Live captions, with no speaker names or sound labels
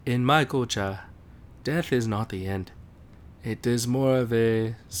In my culture, death is not the end. It is more of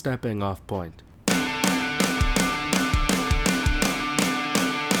a stepping off point.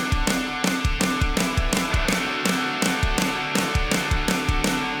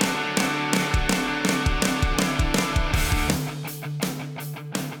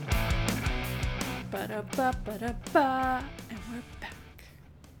 Ba-da-ba-ba-da-ba, and we're back.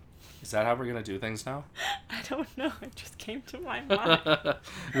 Is that how we're gonna do things now? I don't know. It just came to my mind.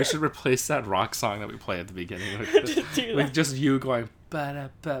 We should replace that rock song that we play at the beginning Just do with that. just you going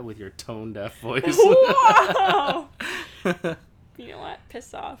ba-da-ba with your tone deaf voice. Wow. You know what?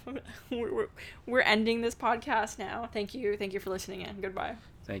 Piss off. We're ending this podcast now. Thank you. Thank you for listening in. Goodbye.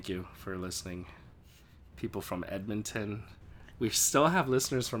 Thank you for listening. People from Edmonton. We still have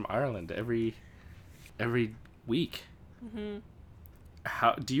listeners from Ireland every week. Mm-hmm.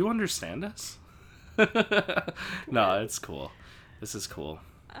 How do you understand us? No, it's cool. This is cool.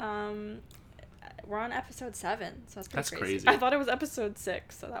 We're on episode 7, so that's pretty crazy. I thought it was episode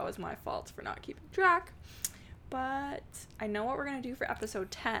 6, so that was my fault for not keeping track. But I know what we're gonna do for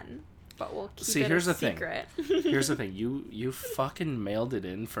episode 10, but we'll keep it here's a the thing. secret. Here's the thing. You fucking mailed it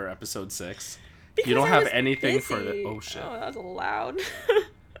in for episode 6. Because you don't I have was anything busy. for the... Oh, shit. Oh, that was loud.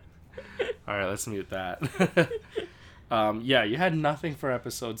 All right, let's mute that. Yeah, you had nothing for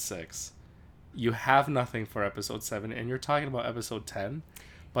episode 6. You have nothing for episode 7, and you're talking about episode 10.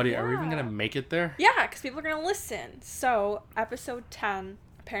 Buddy, are we even going to make it there? Yeah, because people are going to listen. So, episode 10,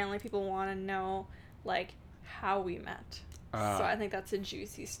 apparently people want to know, like, how we met. So I think that's a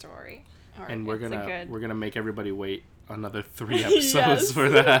juicy story. Or And we're it's a gonna good... make everybody wait another 3 episodes Yes. for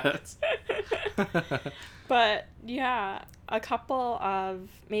that. But, yeah, a couple of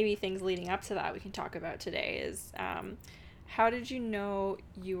maybe things leading up to that we can talk about today is, how did you know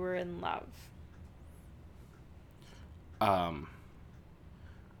you were in love? I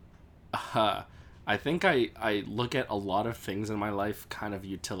think I look at a lot of things in my life kind of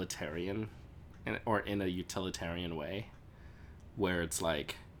utilitarian, or in a utilitarian way, where it's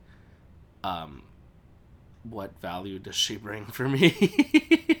like, what value does she bring for me?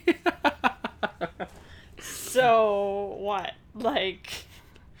 So, what? Like,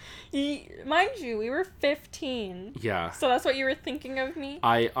 mind you, we were 15. Yeah. So that's what you were thinking of me?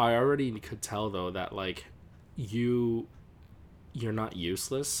 I already could tell though that like you're not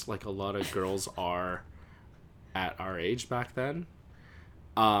useless like a lot of girls are at our age back then.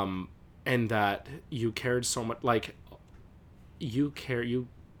 And that you cared so much, like you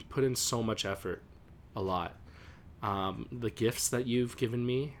put in so much effort, a lot. The gifts that you've given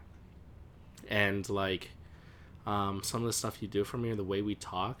me and like some of the stuff you do for me or the way we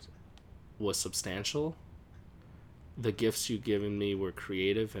talked was substantial. The gifts you given me were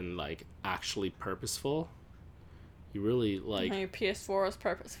creative and like actually purposeful. You really like... My PS4 was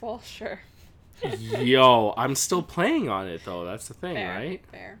purposeful, sure. Yo, I'm still playing on it though. That's the thing, Fair, right?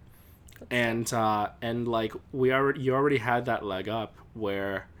 fair. And like you already had that leg up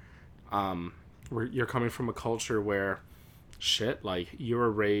where you're coming from a culture where shit, like you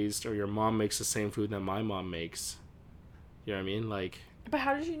were raised or your mom makes the same food that my mom makes. You know what I mean? Like... But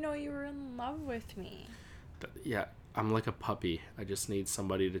how did you know you were in love with me? Yeah, I'm like a puppy. I just need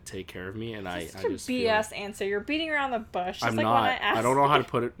somebody to take care of me, and I Such a just BS answer. You're beating around the bush. Just I'm like not. When I asked don't know how to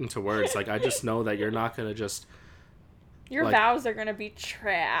put it into words. Like I just know that you're not gonna just... Your like- vows are gonna be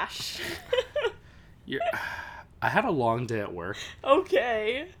trash. I had a long day at work.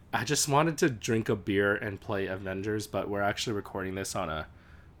 Okay. I just wanted to drink a beer and play Avengers, but we're actually recording this on a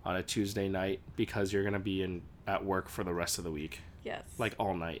Tuesday night because you're gonna be at work for the rest of the week, Yes. like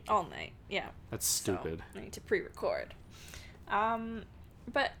all night. All night. Yeah. That's stupid. So, I need to pre-record.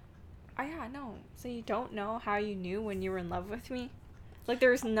 But, yeah, no. So you don't know how you knew when you were in love with me? Like,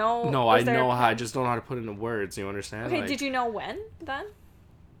 there's no... No, I know how. I just don't know how to put it into words. You understand? Okay, like, did you know when, then?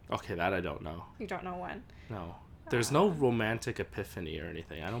 Okay, that I don't know. You don't know when. No, there's no romantic epiphany or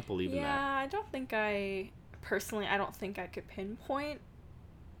anything. I don't believe in Yeah, that. I don't think I could pinpoint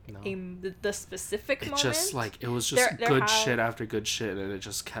No. the specific It moment. just like it was just There good have- shit after good shit, and it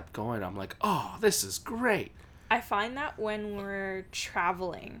just kept going. I'm like, oh, this is great. I find that when we're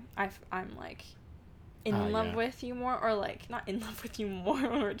traveling, I'm like in love Yeah. with you more, or like not in love with you more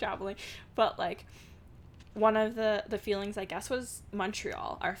when we're traveling, but like one of the feelings I guess was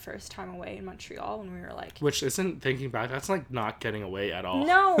Montreal, our first time away in Montreal when we were like... Which isn't, thinking back, that's like not getting away at all.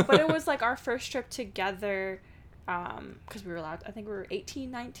 No, but it was like our first trip together, because we were allowed, I think we were 18,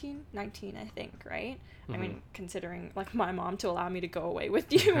 19, I think, right? Mm-hmm. I mean, considering like my mom to allow me to go away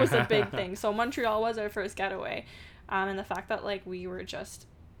with you was a big thing. So Montreal was our first getaway. And the fact that like we were just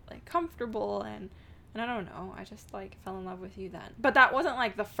like comfortable and And I don't know, I just like fell in love with you then. But that wasn't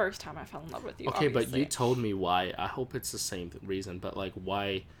like the first time I fell in love with you. Okay, obviously. but you told me why. I hope it's the same reason, but like,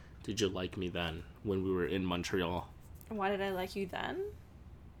 why did you like me then when we were in Montreal? Why did I like you then?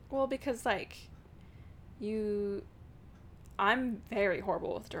 Well, because like I'm very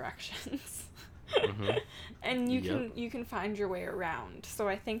horrible with directions. Mm-hmm. And you can find your way around. So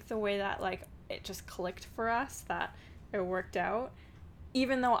I think the way that like it just clicked for us, that it worked out,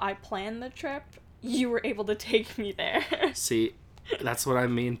 even though I planned the trip, you were able to take me there. See, that's what I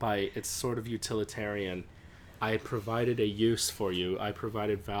mean by it's sort of utilitarian. I provided a use for you. I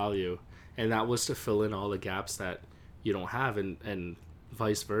provided value, and that was to fill in all the gaps that you don't have, and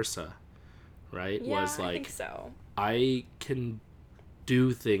vice versa, right? Yeah, was like, I think so. I can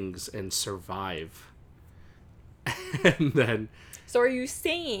do things and survive. And then So are you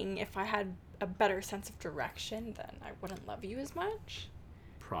saying if I had a better sense of direction, then I wouldn't love you as much?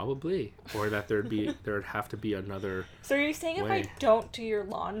 probably, or that there'd have to be another So are you saying if I way. don't do your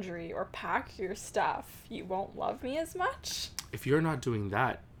laundry or pack your stuff, you won't love me as much? If you're not doing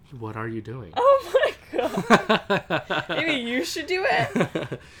that, what are you doing? Oh my god. Maybe you should do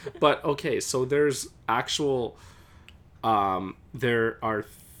it. But okay, so there's actual there are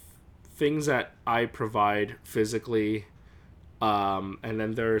things that I provide physically, and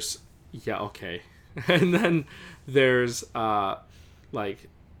then there's okay. And then there's like,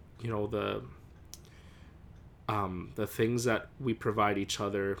 you know, the things that we provide each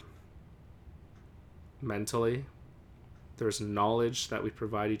other mentally. There's knowledge that we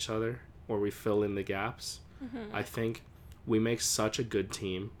provide each other, or we fill in the gaps. Mm-hmm. I think we make such a good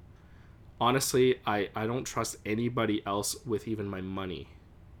team. Honestly, I don't trust anybody else with even my money.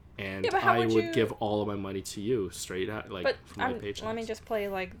 And Yeah, but how I would would you- give all of my money to you straight out, like, But from my paycheck. let me just play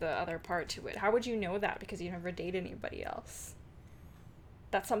like the other part to it. How would you know that? Because you never date anybody else.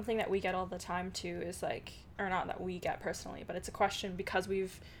 That's something that we get all the time too, is like, or not that we get personally, but it's a question because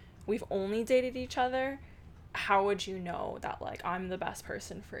we've only dated each other. How would you know that like I'm the best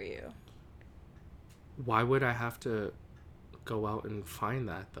person for you? Why would I have to go out and find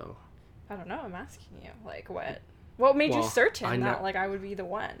that, though? I don't know. I'm asking you. Like what made you Well, certain that like I would be the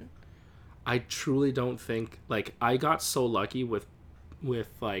one? I truly don't think, like, I got so lucky with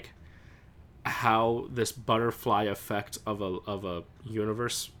like how this butterfly effect of a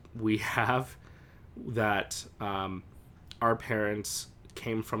universe we have, that our parents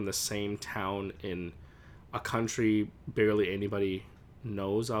came from the same town in a country barely anybody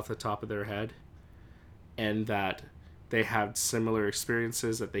knows off the top of their head, and that they had similar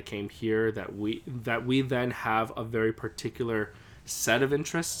experiences, that they came here, that we then have a very particular set of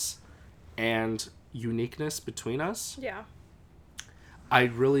interests and uniqueness between us. Yeah. I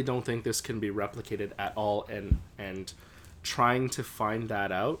really don't think this can be replicated at all, and trying to find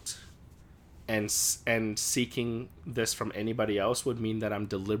that out and seeking this from anybody else would mean that I'm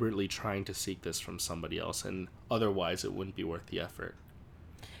deliberately trying to seek this from somebody else, and otherwise it wouldn't be worth the effort.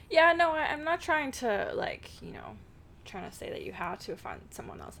 Yeah, no, I'm not trying to, like, trying to say that you had to find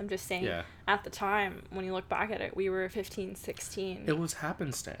someone else. I'm just saying, Yeah. at the time, when you look back at it, we were 15, 16. It was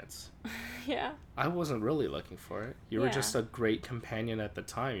happenstance. Yeah. I wasn't really looking for it. You were Yeah. just a great companion at the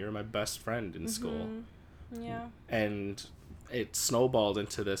time. You were my best friend in school. Yeah. And it snowballed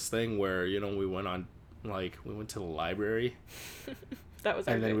into this thing where, we went to the library. That was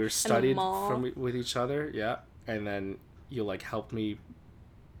our And then group. we were studied mall. with each other. Yeah. And then you, helped me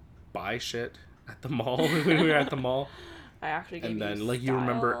buy shit at the mall when we were at the mall. I actually gave you And then, you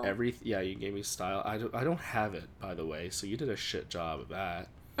remember style. everything. Yeah, you gave me style. I don't have it, by the way, so you did a shit job of that.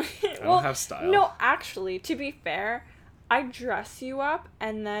 I don't have style. No, actually, to be fair, I dress you up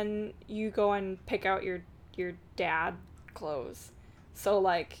and then you go and pick out your dad clothes. So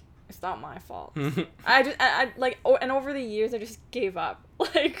like it's not my fault. And over the years I just gave up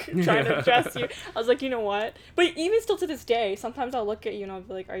trying to dress you. I was like, you know what? But even still to this day, sometimes I'll look at you and I'll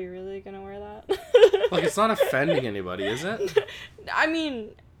be like, are you really gonna wear that? It's not offending anybody, is it? I mean,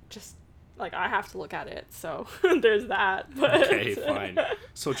 just I have to look at it, so there's that. But Okay, fine.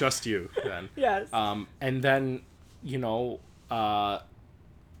 So just you then. Yes. And then,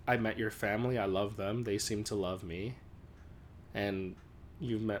 I met your family. I love them. They seem to love me. And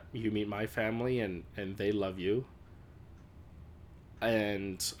you meet my family, and they love you.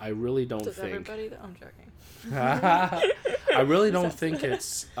 And I really don't Does think. everybody? I'm joking. I really don't think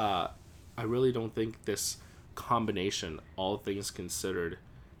it's. I really don't think this combination, all things considered,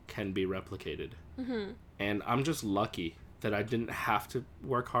 can be replicated. Mm-hmm. And I'm just lucky that I didn't have to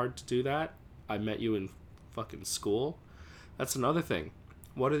work hard to do that. I met you in fucking school. That's another thing.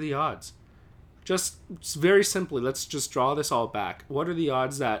 What are the odds? Just very simply, let's just draw this all back. What are the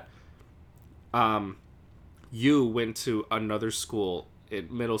odds that You went to another school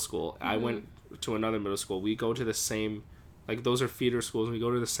in middle school. I went to another middle school. We go to the same, like, those are feeder schools. We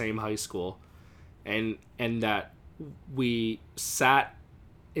go to the same high school, and that we sat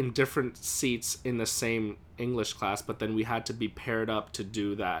in different seats in the same English class, but then we had to be paired up to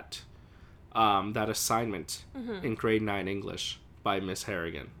do that assignment in grade 9 English by Miss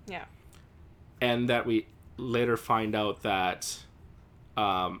Harrigan. Yeah. And that we later find out that,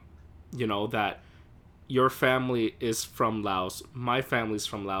 that your family is from Laos, my family's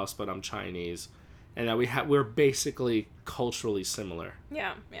from Laos, but I'm Chinese, and that we're basically culturally similar.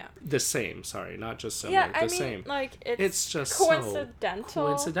 Yeah, yeah. The same, sorry, not just similar. Yeah, same. Like it's just coincidental. So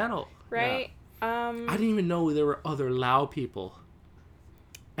coincidental, right? Yeah. I didn't even know there were other Lao people.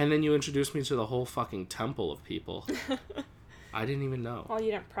 And then you introduced me to the whole fucking temple of people. I didn't even know. Well,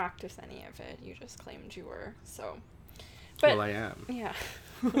 you didn't practice any of it. You just claimed you were, so. But, well, I am. Yeah.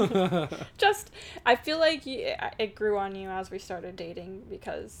 I feel like it grew on you as we started dating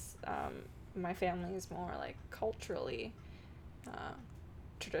because my family is more, like, culturally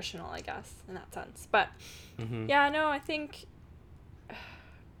traditional, I guess, in that sense. But, yeah, no, I think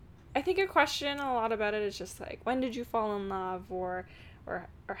a question a lot about it is just, like, when did you fall in love, or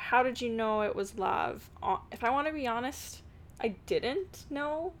how did you know it was love? If I want to be honest, I didn't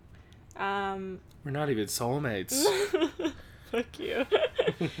know. We're not even soulmates. Fuck you.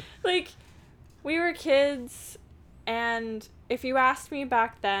 Like, we were kids, and if you asked me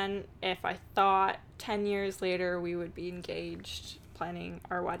back then if I thought 10 years later we would be engaged, planning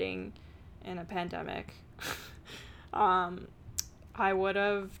our wedding in a pandemic, I would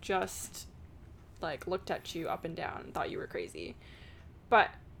have just, like, looked at you up and down and thought you were crazy. But,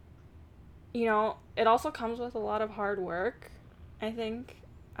 it also comes with a lot of hard work, I think.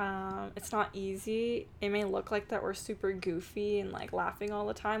 It's not easy. It may look like that we're super goofy and, like, laughing all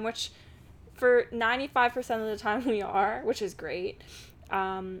the time, which for 95% of the time we are, which is great.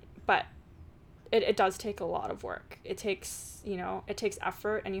 But it does take a lot of work. It takes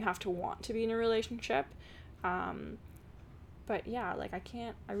effort, and you have to want to be in a relationship. But yeah, like,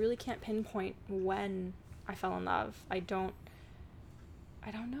 I really can't pinpoint when I fell in love. I don't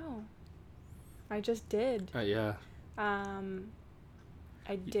know. I just did. Yeah.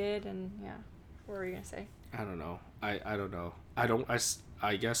 I did, and yeah. What were you gonna say? I don't know. I don't know.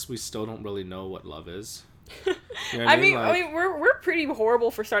 I guess we still don't really know what love is. You know what I mean, we're pretty horrible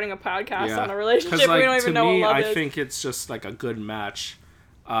for starting a podcast on a relationship. Like, we don't even know what love is. I think it's just, like, a good match.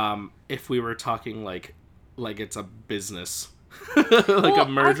 If we were talking like it's a business, like a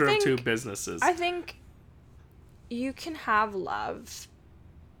merger of two businesses. I think you can have love,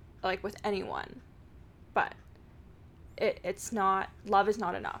 like, with anyone, but it's not, love is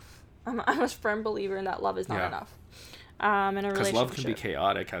not enough. I'm a firm believer in that love is not enough. In a relationship. Because love can be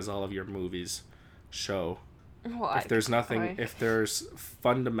chaotic, as all of your movies show. Well, if there's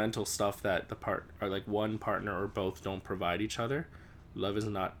fundamental stuff that like one partner or both don't provide each other, love is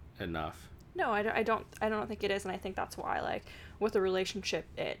not enough. No, I don't think it is, and I think that's why, like, with a relationship,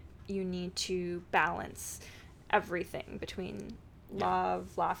 you need to balance everything between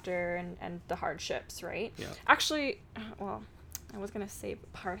love, laughter, and the hardships, right? Yeah. Actually, well, I was gonna save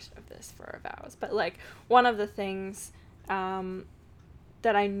part of this for our vows, but, like, one of the things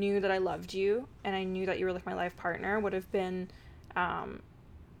that I knew that I loved you, and I knew that you were, like, my life partner, would have been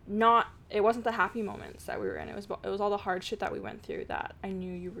it wasn't the happy moments that we were in. It was all the hard shit that we went through that I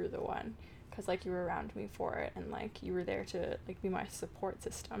knew you were the one. Because, like, you were around me for it, and, like, you were there to, like, be my support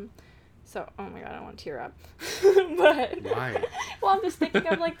system. So, oh my god, I want to tear up. But why? Well, I'm just thinking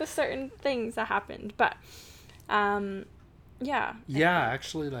of, like, the certain things that happened. But, yeah. Yeah,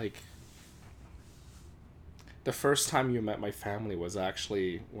 actually, like, the first time you met my family was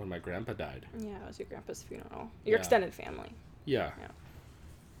actually when my grandpa died. Yeah, it was your grandpa's funeral. Your extended family. Yeah. Yeah.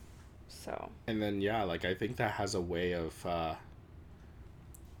 So. And then, yeah, like, I think that has a way of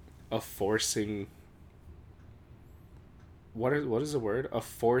forcing, what is the word? Of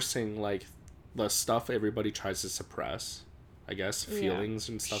forcing, like, the stuff everybody tries to suppress, I guess, feelings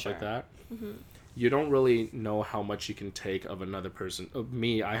and stuff like that. Mm-hmm. You don't really know how much you can take of another person.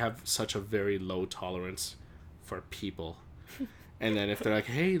 Me, I have such a very low tolerance for people. And then if they're like,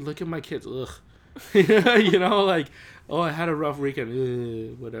 hey, look at my kids, ugh. You know, like, oh, I had a rough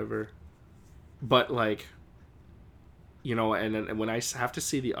weekend, whatever. But, like, you know, and then when I have to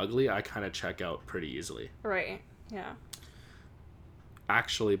see the ugly, I kind of check out pretty easily. Right. Yeah.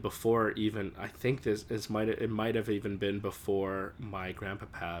 Actually, before even, I think it might have even been before my grandpa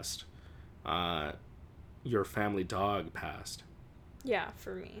passed. Your family dog passed. Yeah,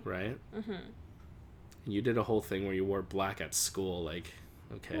 for me. Right? Mm-hmm. And you did a whole thing where you wore black at school, like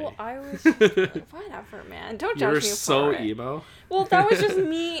Okay. Well, I was just like, whatever, man. Don't judge You're me so for it. emo. Well, that was just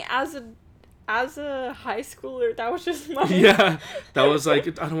me as a high schooler. That was just my Yeah, that was like,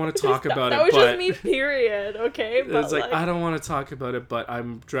 I don't want to talk about that it, was but just me, period. Okay, it but was like, I don't want to talk about it, but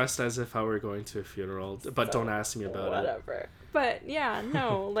I'm dressed as if I were going to a funeral. But so, don't ask me about whatever. But yeah,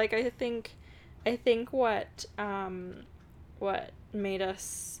 no, like I think what made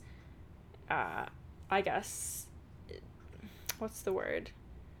us, I guess, what's the word?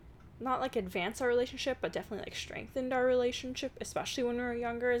 Not like advance our relationship, but definitely like strengthened our relationship, especially when we were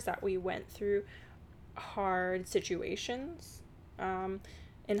younger, is that we went through hard situations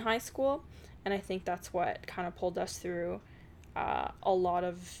in high school. And I think that's what kind of pulled us through a lot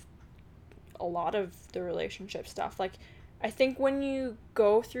of the relationship stuff. Like, I think when you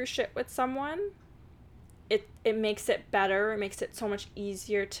go through shit with someone, it makes it better. It makes it so much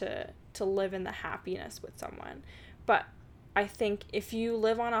easier to live in the happiness with someone. But I think if you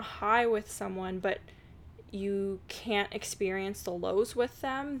live on a high with someone, but you can't experience the lows with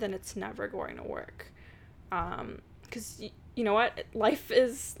them, then it's never going to work. Because you know what? Life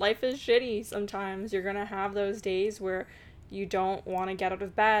is shitty sometimes. You're going to have those days where you don't want to get out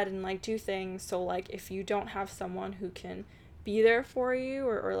of bed and like do things. So like if you don't have someone who can be there for you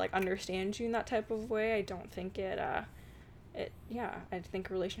or like understand you in that type of way, I don't think I think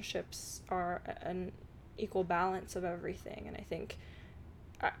relationships are an equal balance of everything. And I think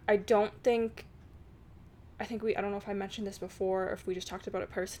I don't know if I mentioned this before or if we just talked about it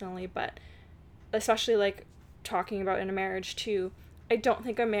personally, but especially like talking about in a marriage too, I don't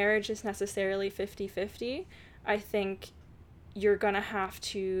think a marriage is necessarily 50-50. I think you're gonna have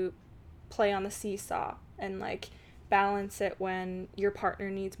to play on the seesaw and like balance it when your partner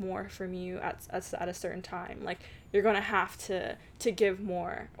needs more from you at a certain time. Like you're gonna have to give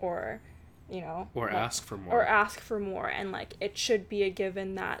more, or or like, ask for more, and like it should be a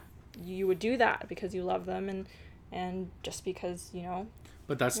given that you would do that because you love them and just because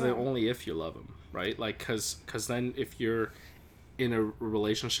But that's yeah. the only if you love them, right? Like because then if you're in a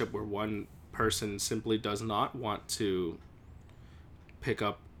relationship where one person simply does not want to pick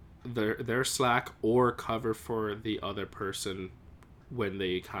up their slack or cover for the other person when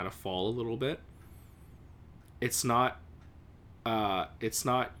they kind of fall a little bit, it's not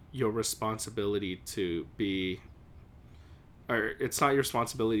your responsibility to be, or it's not your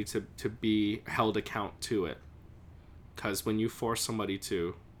responsibility to be held account to it. Because when you force somebody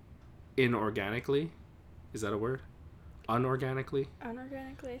to inorganically, is that a word? Unorganically,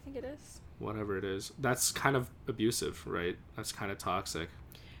 I think it is. whatever it is, that's kind of abusive, right? That's kind of toxic.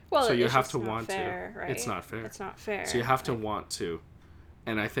 Well, So you it's have just to not want fair, to. right? It's not fair. It's not fair. So you have to want to.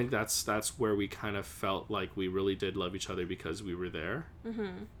 And I think that's where we kind of felt like we really did love each other because we were there.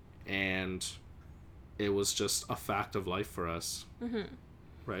 Mm-hmm. And it was just a fact of life for us. Mm-hmm.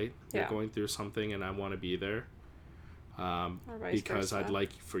 Right? Yeah. You're going through something and I want to be there. Because versa. I'd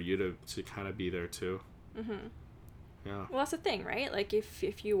like for you to kind of be there too. Mm-hmm. Yeah. Well, that's the thing, right? Like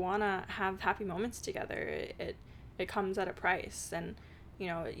if you want to have happy moments together, it comes at a price, and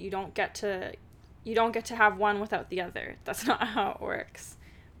you don't get to have one without the other. That's not how it works.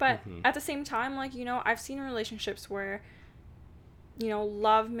 But at the same time, like I've seen relationships where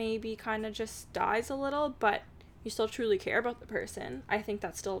love maybe kind of just dies a little, but you still truly care about the person. I think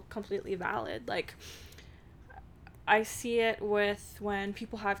that's still completely valid. Like I see it with when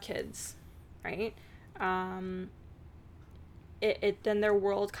people have kids, right? It then their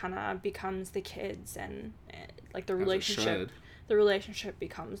world kind of becomes the kids, and like the relationship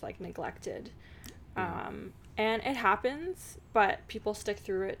becomes like neglected. Yeah. And it happens, but people stick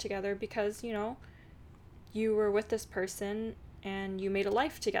through it together because you were with this person and you made a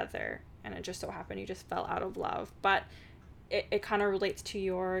life together, and it just so happened you just fell out of love. But it kind of relates to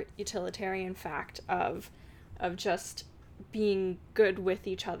your utilitarian fact of just being good with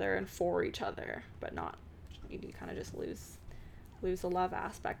each other and for each other, but not, you kind of just lose the love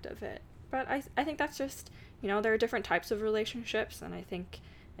aspect of it. But I think that's just, there are different types of relationships, and I think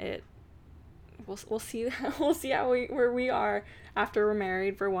we'll see where we are after we're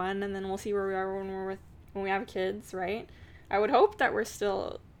married, for one, and then we'll see where we are when we have kids, right? I would hope that we're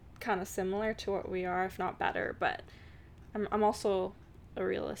still kind of similar to what we are, if not better, but I'm also a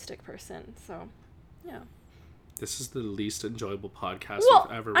realistic person, so yeah. This is the least enjoyable podcast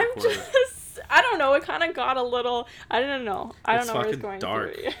we've ever I'm recorded. I don't know, it kind of got a little, I don't know where it's going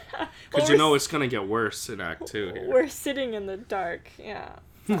dark. Because it's going to get worse in Act 2 here. We're sitting in the dark, yeah.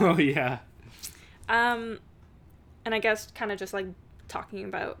 Oh, yeah. And I guess kind of just like talking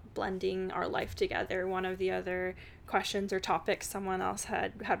about blending our life together, one of the other questions or topics someone else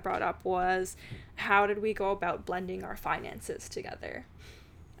had brought up was, how did we go about blending our finances together?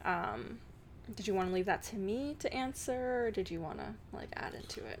 Did you want to leave that to me to answer, or did you want to like add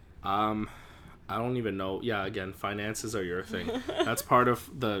into it? I don't even know. Yeah, again, finances are your thing. That's part of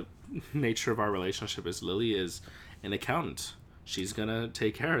the nature of our relationship. Is Lily is an accountant. She's gonna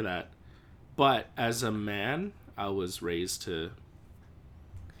take care of that. But as a man, I was raised to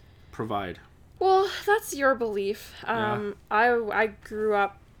provide. Well, that's your belief. Yeah. I grew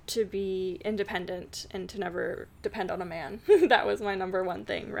up to be independent and to never depend on a man. That was my number one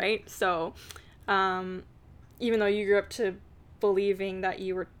thing, right? So, even though you grew up to believing that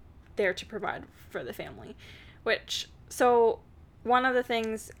you were there to provide for the family, so one of the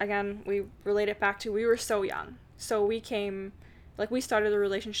things, again, we relate it back to, we were so young. So we started a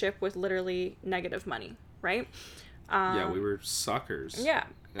relationship with literally negative money, right? Yeah, we were suckers. Yeah.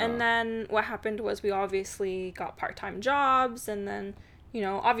 Yeah. And then what happened was we obviously got part-time jobs, and then,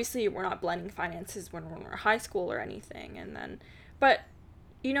 obviously we're not blending finances when we're in high school or anything. And then, but,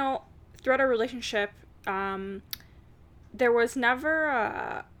 throughout our relationship, there was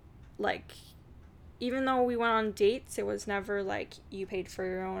never, like, even though we went on dates, it was never like you paid for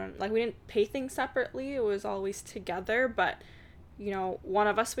your own, like we didn't pay things separately. It was always together, but, one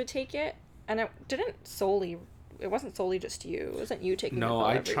of us would take it, and it wasn't solely just you. It wasn't you taking the bill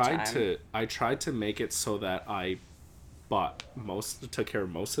every time. I tried to make it so that I took care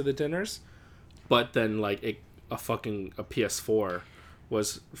of most of the dinners, but then like a PS4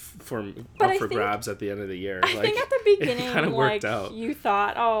 was up for grabs at the end of the year. I think at the beginning, it kind of worked out. You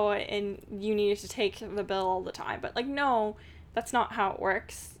thought, and you needed to take the bill all the time, but like no, that's not how it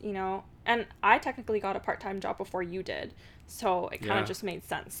works, And I technically got a part-time job before you did, so it kind of just made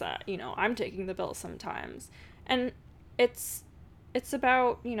sense that I'm taking the bill sometimes. And it's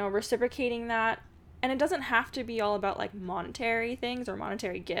about, reciprocating that. And it doesn't have to be all about, like, monetary things or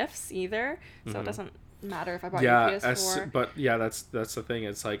monetary gifts either. So It doesn't matter if I bought you a PS4. But, yeah, that's the thing.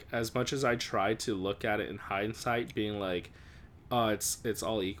 It's, like, as much as I try to look at it in hindsight, being like, oh, it's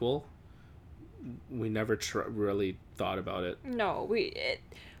all equal, we never really thought about it. No,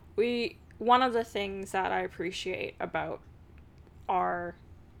 one of the things that I appreciate about our...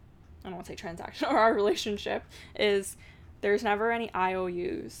 I don't want to say transaction, or our relationship, is there's never any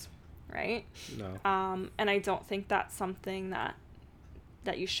IOUs, right? No. And I don't think that's something that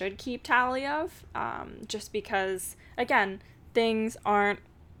you should keep tally of, just because, again, they're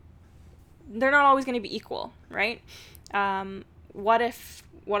not always going to be equal, right? What if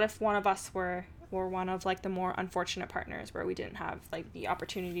one of us were one of like the more unfortunate partners where we didn't have like the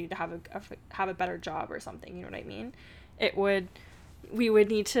opportunity to have a better job or something, you know what I mean? We would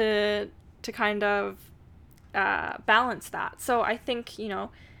need to kind of balance that. So I think,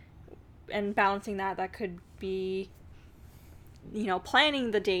 and balancing that could be,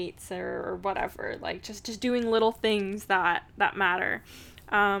 planning the dates or whatever, like just doing little things that matter.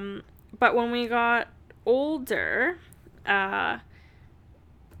 But when we got older, what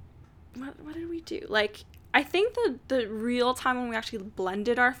did we do? Like, I think the real time when we actually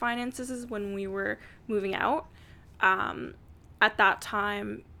blended our finances is when we were moving out. At that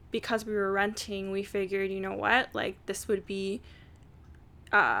time, because we were renting, we figured, you know what, like this would be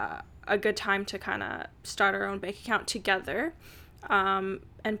a good time to kind of start our own bank account together,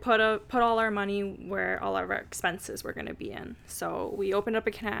 and put all our money where all of our expenses were going to be in. So we opened up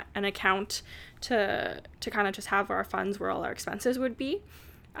an account to kind of just have our funds where all our expenses would be.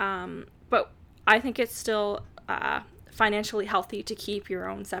 But I think it's still financially healthy to keep your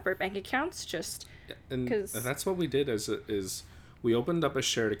own separate bank accounts, just because. And that's what we did. Is we opened up a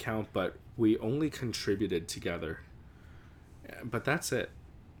shared account, but we only contributed together. But that's it.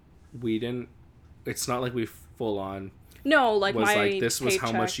 We didn't. It's not like we full on. No, like was my like this was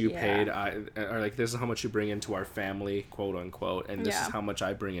paycheck, how much you paid, or like this is how much you bring into our family, quote unquote, and this is how much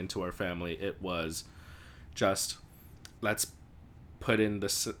I bring into our family. It was just let's put in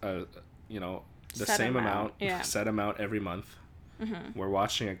this, the same amount, set amount every month. Mm-hmm. We're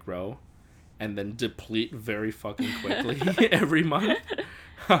watching it grow, and then deplete very fucking quickly every month.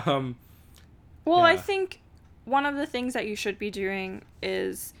 I think one of the things that you should be doing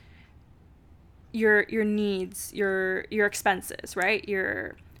is your needs, your expenses, right?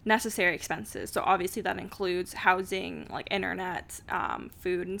 Your necessary expenses. So obviously that includes housing, like internet,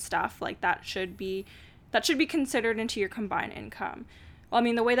 food and stuff. Like that should be considered into your combined income. Well, I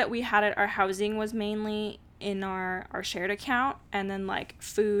mean, the way that we had it, our housing was mainly in our shared account, and then like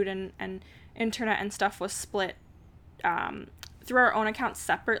food and internet and stuff was split through our own accounts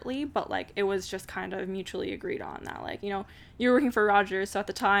separately, but like it was just kind of mutually agreed on that, like, you were working for Rogers, so at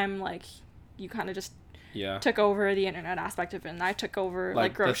the time, like, you kind of just took over the internet aspect of it, and I took over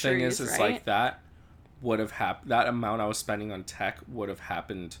like groceries. The thing is, it's right? like that would have happened. That amount I was spending on tech would have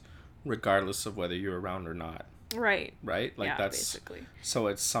happened regardless of whether you're around or not. Right. Right? Like, yeah, that's basically. So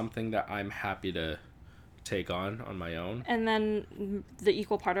it's something that I'm happy to take on my own. And then the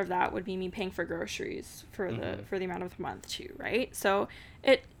equal part of that would be me paying for groceries for the amount of the month too, right? So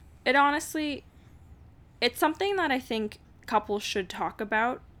it honestly, it's something that I think couples should talk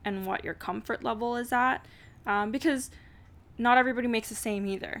about and what your comfort level is at, because not everybody makes the same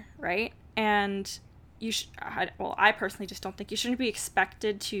either, right? And I personally just don't think you shouldn't be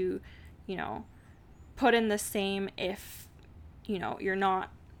expected to, you know, put in the same if, you know, you're not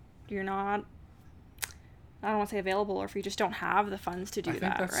I don't want to say available, or if you just don't have the funds to do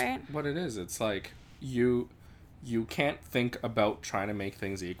that, that's right? What it is. It's like you can't think about trying to make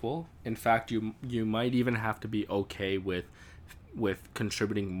things equal. In fact, you might even have to be okay with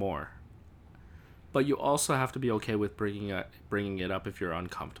contributing more. But you also have to be okay with bringing it up if you're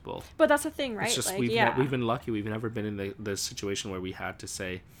uncomfortable. But that's the thing, right? It's just like, we've been lucky. We've never been in the situation where we had to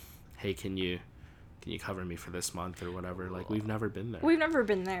say, "Hey, can you cover me for this month or whatever?" Like, we've never been there. We've never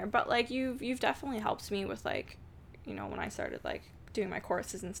been there, but like you've definitely helped me with, like, you know, when I started like doing my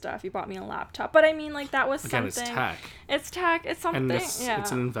courses and stuff. You bought me a laptop, but I mean, like, that was something. It's tech. It's tech. It's something. And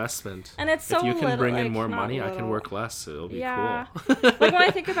it's an investment. And it's so if you can bring like, in more money, little. I can work less. It'll be cool. Like, when I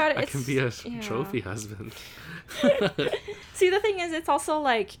think about it, I can be a trophy husband. See, the thing is, it's also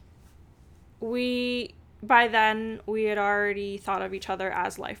like by then we had already thought of each other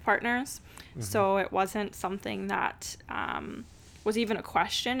as life partners. Mm-hmm. So it wasn't something that was even a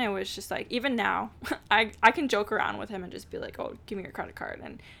question. It was just like, even now, I can joke around with him and just be like, "Oh, give me your credit card,"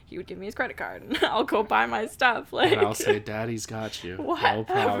 and he would give me his credit card, and I'll go buy my stuff. Like, and I'll say, "Daddy's got you." Whatever. No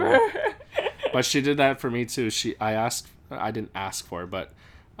problem. But she did that for me too. I didn't ask for it, but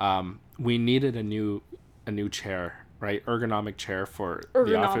we needed a new chair. Right, ergonomic chair for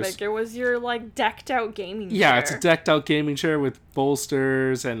the office. It was your like decked out gaming chair. Yeah, it's a decked out gaming chair with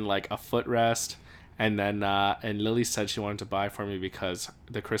bolsters and like a footrest. And then and Lily said she wanted to buy for me because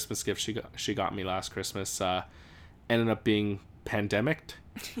the Christmas gift she got me last Christmas ended up being pandemicked.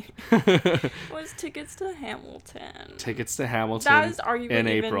 Was tickets to Hamilton. Tickets to Hamilton. That is arguably in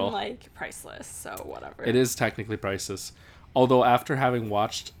even April. Like priceless. So whatever. It is technically priceless, although after having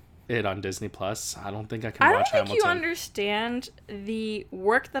watched it on Disney Plus, I don't think I can watch Hamilton. I don't think you understand the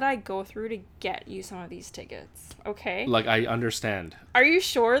work that I go through to get you some of these tickets. Okay. Like, I understand. Are you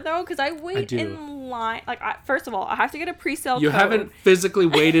sure though? Because I wait in line. Like, first of all, I have to get a pre-sale code. You haven't physically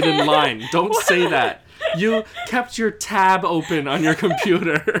waited in line. Don't say that. You kept your tab open on your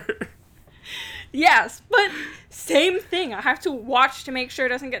computer. Yes, but same thing. I have to watch to make sure it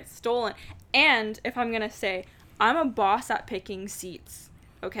doesn't get stolen. And if I'm gonna say, I'm a boss at picking seats.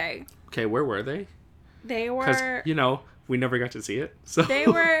 Okay, where were they? They were... Because, you know, we never got to see it, so... They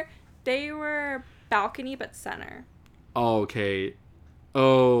were balcony, but center. Oh, okay.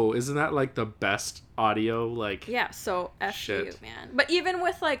 Oh, isn't that, like, the best audio, like... Yeah, so F you, man. But even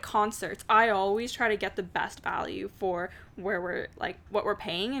with, like, concerts, I always try to get the best value for where we're, like, what we're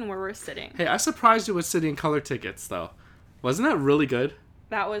paying and where we're sitting. Hey, I'm surprised you with City and Color tickets, though. Wasn't that really good?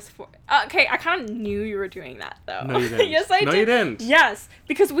 That was for... okay, I kind of knew you were doing that, though. No, you didn't. Yes, I did. No, you didn't. Yes,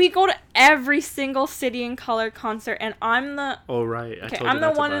 because we go to every single City and Color concert, and I'm the... Oh, right. Okay, I'm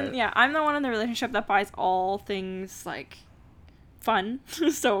the one in the relationship that buys all things, like, fun.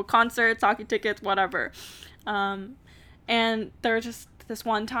 So, concerts, hockey tickets, whatever. And there was just this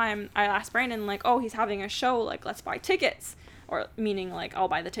one time I asked Brandon, like, "Oh, he's having a show, like, let's buy tickets." Or meaning, like, I'll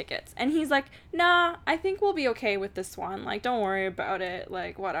buy the tickets. And he's like, "Nah, I think we'll be okay with this one. Like, don't worry about it.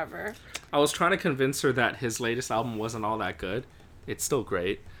 Like, whatever." I was trying to convince her that his latest album wasn't all that good. It's still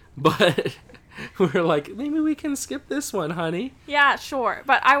great. But we're like, maybe we can skip this one, honey. Yeah, sure.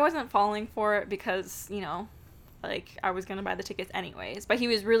 But I wasn't falling for it because, you know, like, I was going to buy the tickets anyways. But he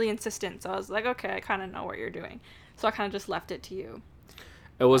was really insistent. So I was like, okay, I kind of know what you're doing. So I kind of just left it to you.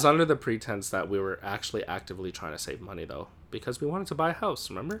 It was under the pretense that we were actually actively trying to save money, though. Because we wanted to buy a house,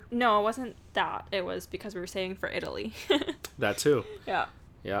 remember? No, it wasn't that. It was because we were saving for Italy. That too. Yeah.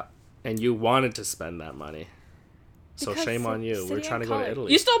 Yeah. And you wanted to spend that money. So shame on you. We're trying to go to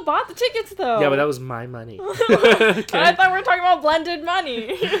Italy. You still bought the tickets, though. Yeah, but that was my money. Okay. I thought we were talking about blended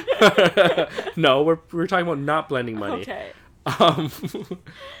money. No, we're talking about not blending money. Okay.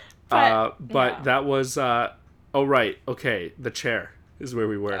 But that was... oh, right. Okay. The chair is where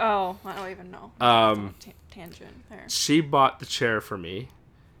we were. Oh, I don't even know. Tangent there. She bought the chair for me,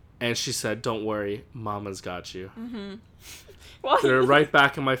 and she said, "Don't worry, Mama's got you." Mm-hmm. Well, they're right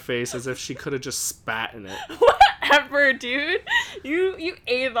back in my face as if she could have just spat in it. Whatever, dude. You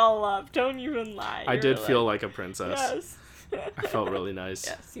ate it all up. Don't even lie. I did feel like a princess. Yes. I felt really nice.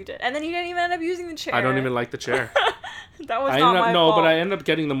 Yes, you did. And then you didn't even end up using the chair. I don't even like the chair. That was I not ended up, my no, fault. but I ended up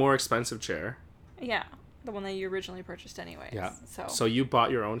getting the more expensive chair. Yeah, the one that you originally purchased anyways. Yeah. So you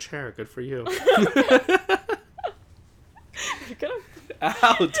bought your own chair. Good for you. You're gonna...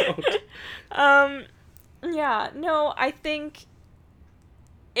 Ow, don't. Yeah, no, I think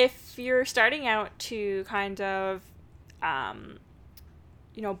if you're starting out to kind of,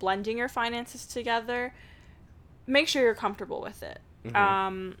 blending your finances together, make sure you're comfortable with it.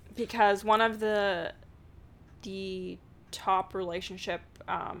 Mm-hmm. Because one of the top relationship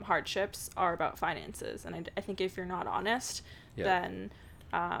hardships are about finances. And I think if you're not honest, then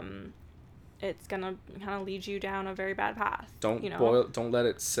it's going to kind of lead you down a very bad path. Don't let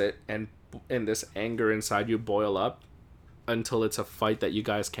it sit and in this anger inside you boil up until it's a fight that you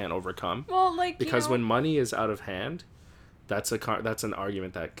guys can't overcome. Well, because when money is out of hand, that's an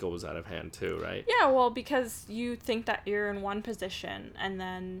argument that goes out of hand too, right? Yeah, well, because you think that you're in one position and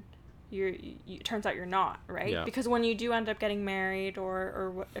then it turns out you're not, right? Yeah. Because when you do end up getting married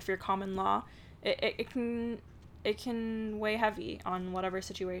or if you're common law, it can weigh heavy on whatever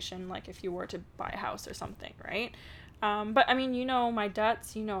situation, like if you were to buy a house or something, right? But I mean, my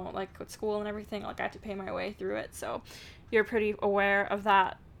debts, like with school and everything, like I had to pay my way through it, so you're pretty aware of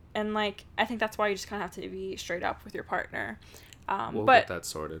that. And like, I think that's why you just kind of have to be straight up with your partner. We'll get that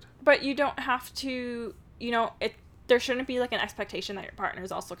sorted. But you don't have to, there shouldn't be like an expectation that your partner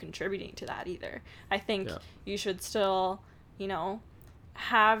is also contributing to that either. I think you should still,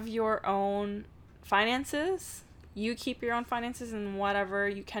 have your own finances. You keep your own finances, and whatever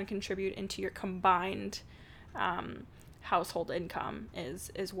you can contribute into your combined household income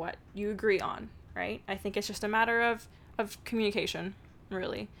is what you agree on, right? I think it's just a matter of communication,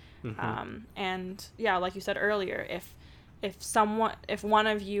 really. Mm-hmm. And yeah, like you said earlier, if one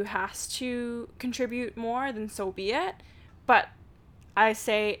of you has to contribute more, then so be it. But I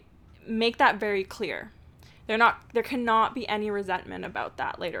say make that very clear. There cannot be any resentment about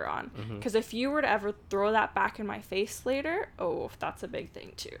that later on. Because if you were to ever throw that back in my face later, that's a big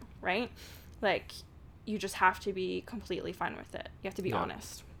thing too, right? Like, you just have to be completely fine with it. You have to be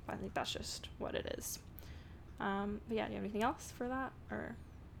honest. I think that's just what it is. But yeah, do you have anything else for that? Or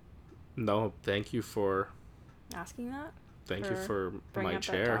no, thank you for asking that. Thank you for my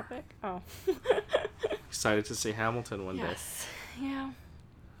chair. Oh. Excited to see Hamilton one day. Yeah.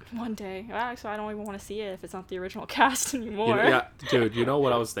 One day. So I don't even want to see it if it's not the original cast anymore. Yeah, dude, you know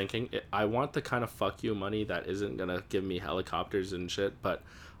what I was thinking? I want the kind of fuck you money that isn't going to give me helicopters and shit, but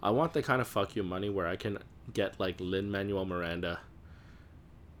I want the kind of fuck you money where I can get, like, Lin-Manuel Miranda,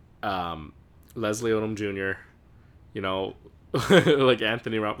 Leslie Odom Jr., like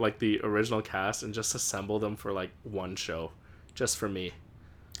Anthony Rump, like the original cast, and just assemble them for, like, one show, just for me.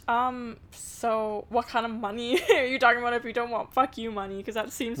 So what kind of money are you talking about if you don't want fuck you money? Because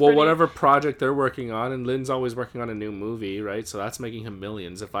that seems whatever project they're working on, and Lynn's always working on a new movie, right? So that's making him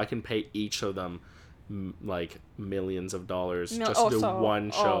millions. If I can pay each of them like millions of dollars just to do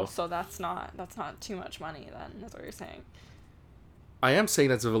one show. So that's not too much money then, that's what you're saying. I am saying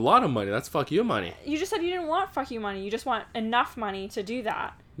that's a lot of money. That's fuck you money. You just said you didn't want fuck you money. You just want enough money to do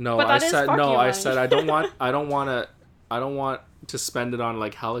that. No, I said I don't want to spend it on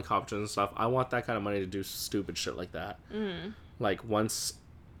like helicopters and stuff. I want that kind of money to do stupid shit like that. Like once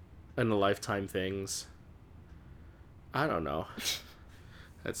in a lifetime things. I don't know.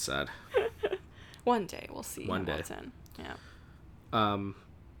 That's sad. One day we'll see. One day. Yeah.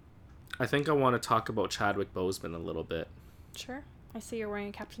 I think I want to talk about Chadwick Boseman a little bit. Sure. I see you're wearing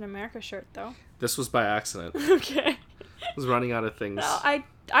a Captain America shirt though. This was by accident. Okay. I was running out of things. No,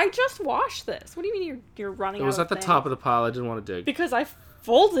 I just washed this. What do you mean you're running out of things? It was at the top of the pile. I didn't want to dig. Because I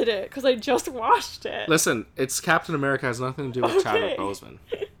folded it. Because I just washed it. Listen, it's Captain America. It has nothing to do with Chadwick Boseman.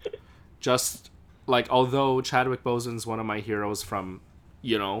 Just, like, although Chadwick Boseman's one of my heroes from,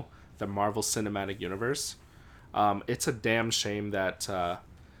 the Marvel Cinematic Universe, it's a damn shame that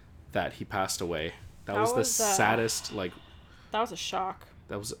he passed away. That was the saddest, like... That was a shock.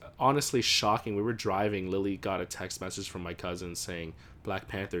 That was honestly shocking. We were driving. Lily got a text message from my cousin saying Black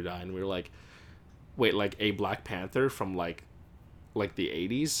Panther died. And we were like, wait, like a Black Panther from like the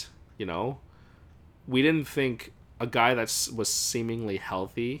 80s? We didn't think a guy that was seemingly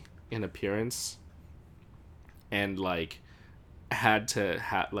healthy in appearance and like had to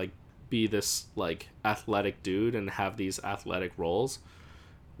be this like athletic dude and have these athletic roles.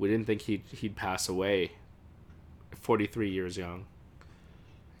 We didn't think he'd pass away 43 years young.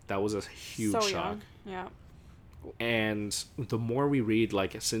 That was a huge shock. Young. Yeah. And the more we read,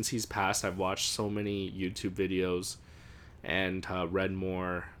 like, since he's passed, I've watched so many YouTube videos and read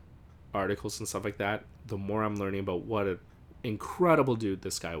more articles and stuff like that. The more I'm learning about what incredible dude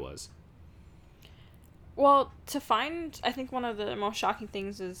this guy was. Well, to find, I think one of the most shocking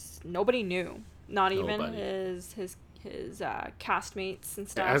things is nobody knew. Not even Nobody. his castmates and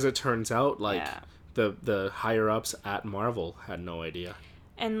stuff. As it turns out, like, Yeah. the higher ups at Marvel had no idea.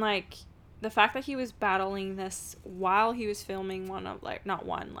 And like the fact that he was battling this while he was filming one of like not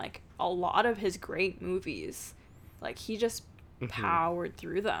one, like a lot of his great movies. Like he just powered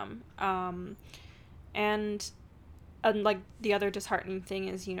through them. And like the other disheartening thing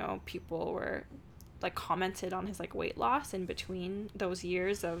is, you know, people were like commented on his like weight loss in between those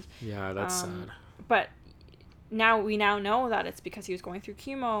years of Yeah, that's sad. But we now know that it's because he was going through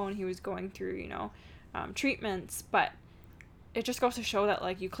chemo and he was going through, you know, treatments. But it just goes to show that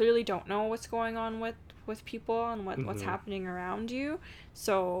like you clearly don't know what's going on with people and what's happening around you.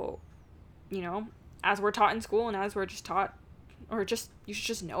 So, you know, as we're taught in school and as we're just taught, or just you should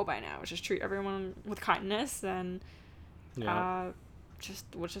just know by now, just treat everyone with kindness and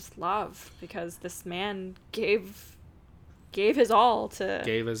just love, because this man gave his all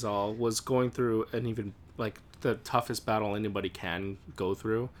to was going through an even like the toughest battle anybody can go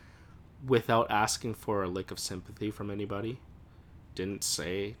through without asking for a lick of sympathy from anybody.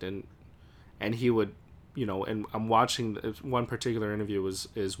 And he would, you know, and I'm watching one particular interview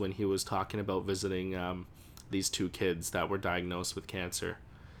is when he was talking about visiting these two kids that were diagnosed with cancer.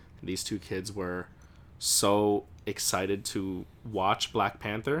 And these two kids were so excited to watch Black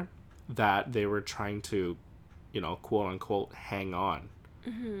Panther that they were trying to, you know, quote unquote, hang on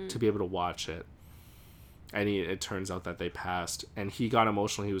to be able to watch it. And it turns out that they passed. And he got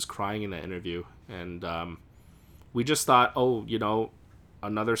emotional. He was crying in the interview. And we just thought, oh, you know,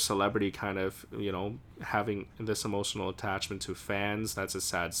 another celebrity kind of, you know, having this emotional attachment to fans. That's a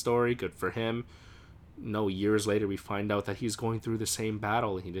sad story. Good for him. No, years later, we find out that he's going through the same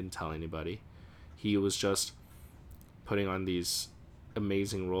battle. He didn't tell anybody. He was just putting on these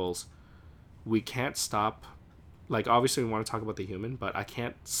amazing roles. We can't stop. Like, obviously, we want to talk about the human, but I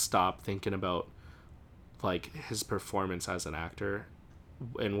can't stop thinking about, like, his performance as an actor.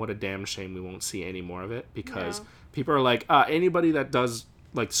 And what a damn shame we won't see any more of it, because people are like, anybody that does,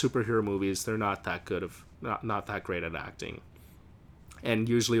 like, superhero movies, they're not that good of, not that great at acting. And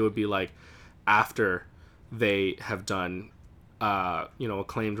usually it would be, like, after they have done, you know,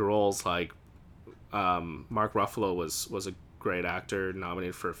 acclaimed roles, like, Mark Ruffalo was a great actor,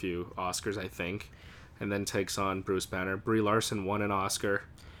 nominated for a few Oscars, I think, and then takes on Bruce Banner. Brie Larson won an Oscar.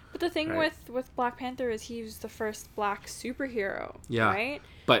 But the thing with Black Panther is he was the first black superhero, yeah, right?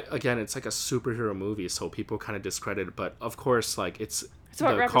 But again, it's like a superhero movie, so people kind of discredit it. But of course, like it's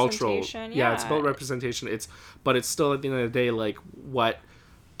about the cultural, representation. It's about representation. But it's still at the end of the day, like what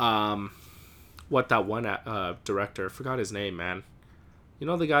that one director, I forgot his name, man. You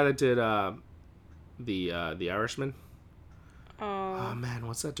know the guy that did the Irishman. Oh man,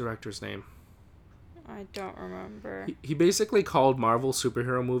 what's that director's name? I don't remember. He basically called Marvel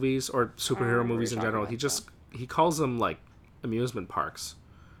superhero movies, or superhero movies in general. He calls them like amusement parks,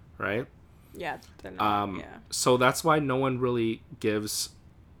 right? Yeah, they're not, So that's why no one really gives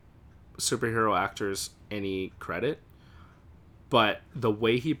superhero actors any credit. But the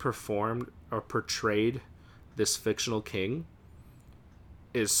way he performed or portrayed this fictional king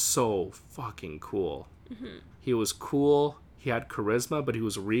is so fucking cool. Mm-hmm. He was cool. He had charisma, but he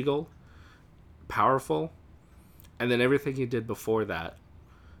was regal, powerful. And then everything he did before that,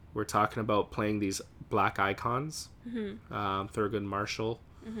 we're talking about playing these black icons. Mm-hmm. Thurgood Marshall,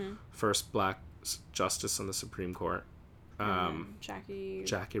 first black justice on the Supreme Court.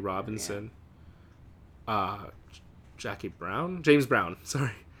 Jackie Robinson. James Brown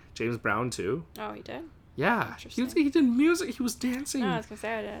too. Oh, he did? Yeah, he did music. He was dancing. No, I was gonna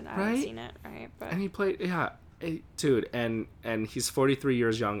say I haven't seen it, right? But and he played, dude, and he's 43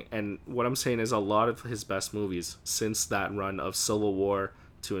 years young. And what I'm saying is, a lot of his best movies since that run of Civil War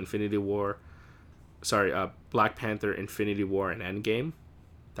to Infinity War, Black Panther, Infinity War, and Endgame,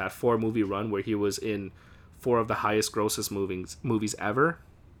 that 4-movie run where he was in 4 of the highest grossest movies ever.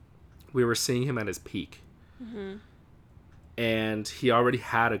 We were seeing him at his peak. Mm-hmm. And he already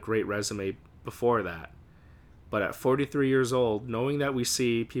had a great resume before that. But at 43 years old, knowing that we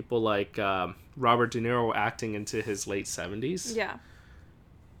see people like Robert De Niro acting into his late 70s. Yeah.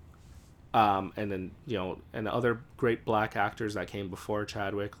 And then, you know, and other great black actors that came before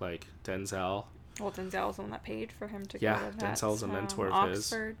Chadwick, like Denzel. Well, Denzel's on that page for him to go to that Denzel's a mentor of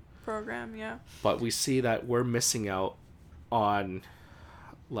Oxford program, yeah. But we see that we're missing out on,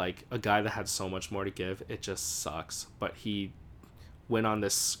 like, a guy that had so much more to give. It just sucks. But he went on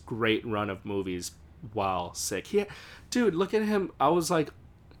this great run of movies while sick. Dude, look at him. I was like,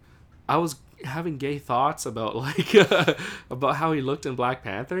 I was having gay thoughts about like about how he looked in Black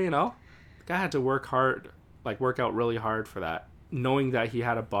Panther. You know, the guy had to work out really hard for that, knowing that he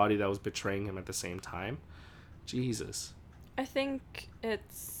had a body that was betraying him at the same time. Jesus. I think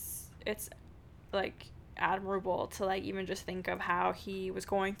it's like admirable to like even just think of how he was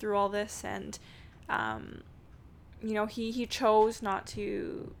going through all this, and he chose not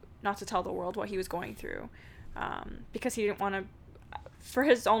to tell the world what he was going through, because he didn't want to, for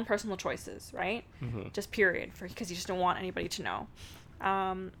his own personal choices, right? Mm-hmm. Just period, because he just didn't want anybody to know,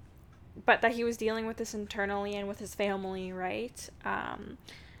 but that he was dealing with this internally and with his family, right?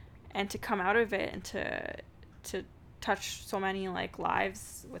 And to come out of it and to touch so many like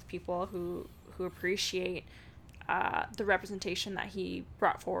lives with people who appreciate the representation that he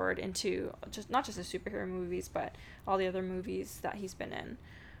brought forward into not just the superhero movies, but all the other movies that he's been in.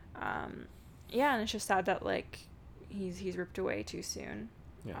 And it's just sad that like he's ripped away too soon.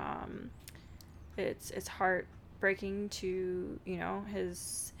 Yeah. It's heartbreaking to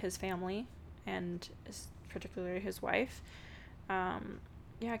his family and particularly his wife.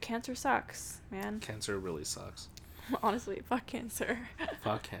 Cancer sucks, man. Cancer really sucks. Honestly, fuck cancer.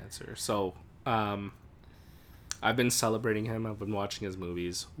 Fuck cancer. So, I've been celebrating him. I've been watching his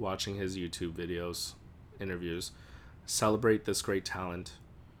movies, watching his YouTube videos, interviews. Celebrate this great talent.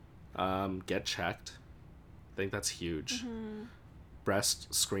 Get checked. I think that's huge. Mm-hmm.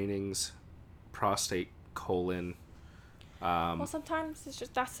 Breast screenings, prostate, colon. Well, sometimes it's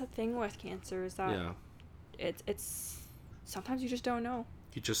just, that's the thing with cancer, is that it's sometimes you just don't know.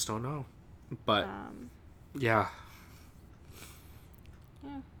 You just don't know. But yeah.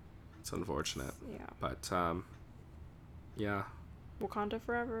 It's unfortunate. Yeah. But yeah. Wakanda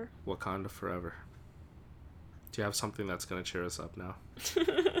forever. Wakanda forever. Do you have something that's gonna cheer us up now?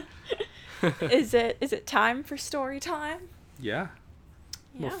 Is it time for story time? Yeah.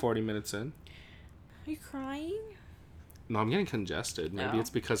 We're 40 minutes in. Are you crying? No, I'm getting congested. Maybe it's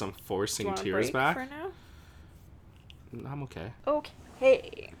because I'm forcing Do you tears break back. for now? I'm okay.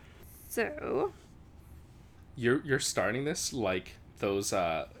 Okay. So You're starting this like those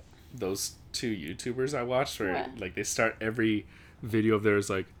two YouTubers I watched where What? like they start every video of theirs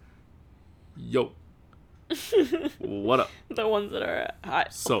like, yo, what up? The ones that are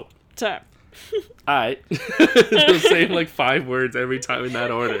hot. So Time. alright. The same like 5 words every time in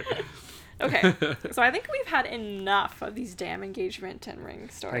that order. Okay. So I think we've had enough of these damn engagement and ring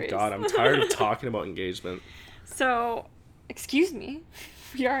stories. Thank God, I'm tired of talking about engagement. So, excuse me.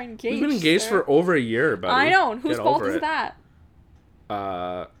 We are engaged. We've been engaged for over a year, buddy. I know. Whose Get fault over is it. that?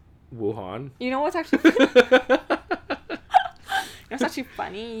 Wuhan. You know what's actually it's actually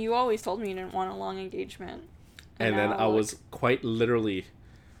funny. You always told me you didn't want a long engagement. And then I was quite literally,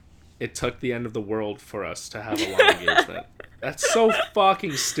 it took the end of the world for us to have a long engagement. That's so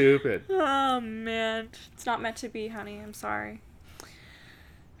fucking stupid. Oh, man. It's not meant to be, honey. I'm sorry.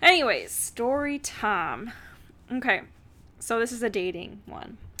 Anyways, story time. Okay. So this is a dating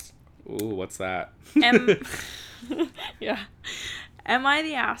one. Ooh, what's that? Yeah. Am I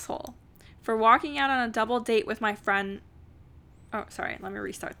the asshole for walking out on a double date with my friend? Oh, sorry. Let me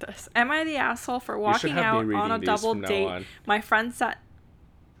restart this. Am I the asshole for walking out on a double date my friend set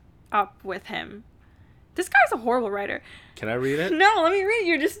up with him? This guy's a horrible writer. Can I read it? No, let me read it.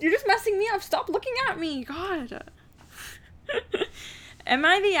 You're just messing me up. Stop looking at me. God. Am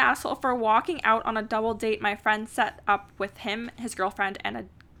I the asshole for walking out on a double date my friend set up with him, his girlfriend, and a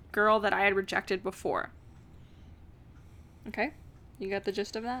girl that I had rejected before? Okay. You got the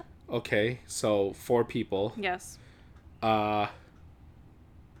gist of that? Okay, so 4 people. Yes. Guy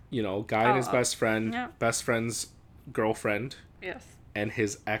and his best friend, yeah. best friend's girlfriend, Yes. and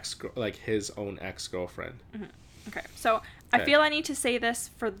his his own ex-girlfriend. Mm-hmm. Okay, so I feel I need to say this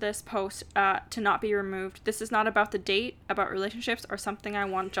for this post to not be removed. This is not about the date, about relationships, or something I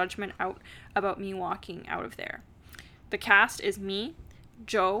want judgment out about me walking out of there. The cast is me,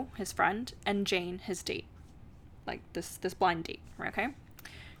 Joe, his friend, and Jane, his date. Like this blind date, okay?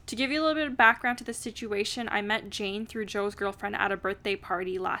 To give you a little bit of background to this situation, I met Jane through Joe's girlfriend at a birthday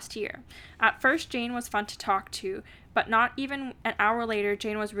party last year. At first, Jane was fun to talk to, but not even an hour later,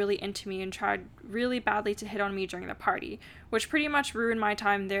 Jane was really into me and tried really badly to hit on me during the party, which pretty much ruined my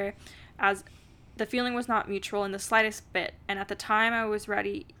time there, as the feeling was not mutual in the slightest bit, and at the time I was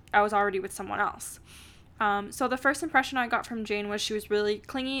already with someone else. So the first impression I got from Jane was she was really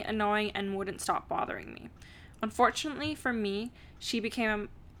clingy, annoying, and wouldn't stop bothering me. Unfortunately for me, she became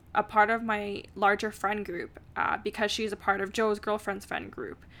a part of my larger friend group because she's a part of Joe's girlfriend's friend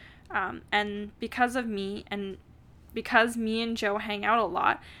group. And because me and Joe hang out a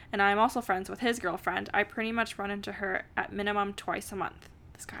lot, and I'm also friends with his girlfriend, I pretty much run into her at minimum twice a month.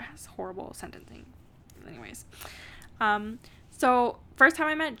 This guy has horrible sentencing. Anyways. So first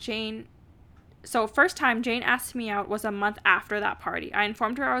time Jane asked me out was a month after that party. I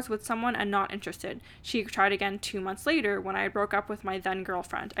informed her I was with someone and not interested. She tried again 2 months later when I broke up with my then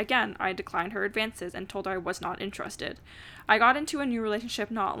girlfriend. Again, I declined her advances and told her I was not interested. I got into a new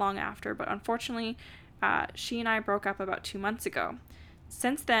relationship not long after, but unfortunately, she and I broke up about 2 months ago.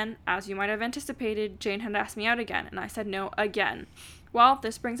 Since then, as you might have anticipated, Jane had asked me out again, and I said no again. Well,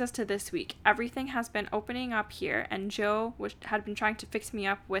 this brings us to this week. Everything has been opening up here, and Joe had been trying to fix me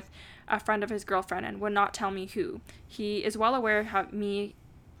up with a friend of his girlfriend and would not tell me who. He is well aware of me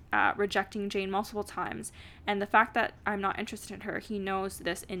rejecting Jane multiple times, and the fact that I'm not interested in her, he knows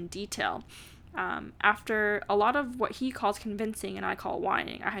this in detail. After a lot of what he calls convincing and I call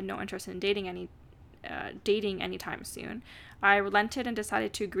whining, I had no interest in dating anytime soon. I relented and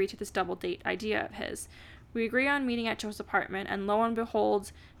decided to agree to this double date idea of his. We agree on meeting at Joe's apartment, and lo and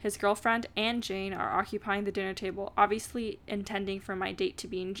behold, his girlfriend and Jane are occupying the dinner table, obviously intending for my date to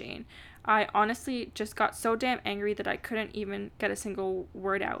be in Jane. I honestly just got so damn angry that I couldn't even get a single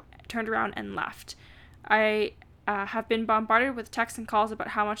word out, turned around and left. I have been bombarded with texts and calls about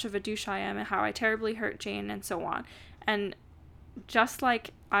how much of a douche I am and how I terribly hurt Jane and so on. And just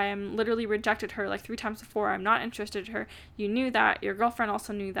like I am literally rejected her like 3 times before, I'm not interested in her. You knew that. Your girlfriend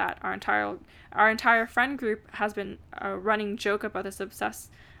also knew that. Our entire friend group has been a running joke about this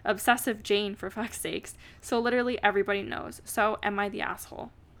obsessive Jane, for fuck's sakes. So literally everybody knows. So am I the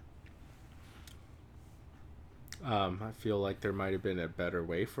asshole? I feel like there might have been a better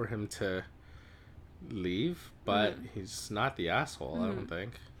way for him to leave, but he's not the asshole, I don't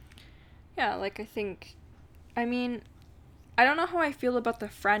think. Yeah, like I don't know how I feel about the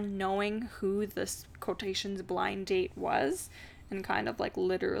friend knowing who this quotations blind date was and kind of like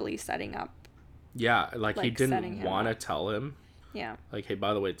literally setting up. Yeah, like he didn't want to tell him. Yeah. Like, hey,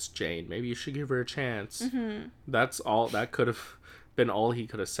 by the way, it's Jane. Maybe you should give her a chance. Mm-hmm. That's all. That could have been all he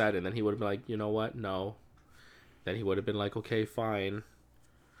could have said. And then he would have been like, you know what? No. Then he would have been like, okay, fine.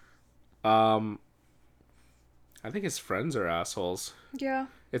 I think his friends are assholes. Yeah.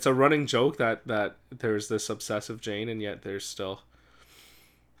 It's a running joke that there's this obsessive Jane, and yet there's still...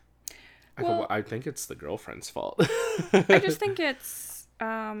 I think it's the girlfriend's fault. I just think it's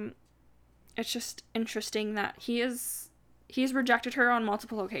just interesting that he's rejected her on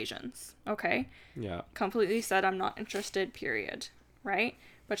multiple occasions. Okay? Yeah. Completely said, I'm not interested, period. Right?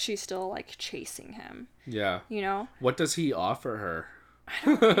 But she's still, like, chasing him. Yeah. You know? What does he offer her?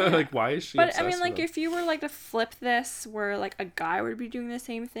 I don't know. Like, why is she But, obsessed I mean, like, with him? if you were, like, to flip this where, like, a guy would be doing the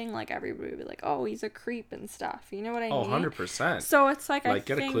same thing, like, everybody would be like, oh, he's a creep and stuff. You know what I mean? 100%. So it's like, I think...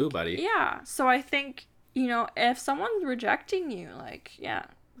 get a clue, buddy. Yeah. So I think, you know, if someone's rejecting you, like, yeah,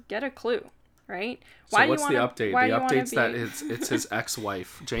 get a clue. Right? So what's the update? The update's that it's his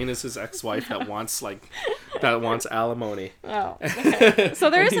ex-wife. Jane is his ex-wife that wants alimony. Oh, okay. So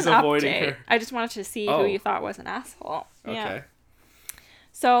there is an update. Her. I just wanted to see who you thought was an asshole. Okay. Yeah.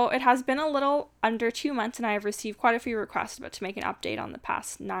 So it has been a little under 2 months, and I have received quite a few requests to make an update on the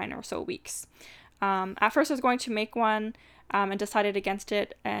past 9 or so weeks. At first, I was going to make one and decided against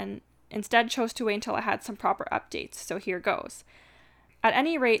it, and instead chose to wait until I had some proper updates. So here goes. At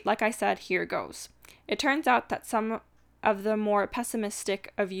any rate, like I said, here goes. It turns out that some of the more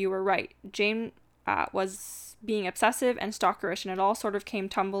pessimistic of you were right. Jane was being obsessive and stalkerish, and it all sort of came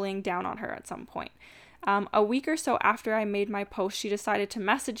tumbling down on her at some point. A week or so after I made my post, she decided to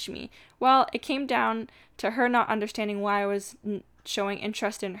message me. Well, it came down to her not understanding why I was showing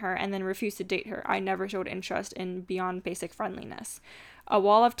interest in her and then refused to date her. I never showed interest in beyond basic friendliness. A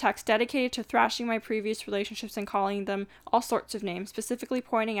wall of text dedicated to thrashing my previous relationships and calling them all sorts of names, specifically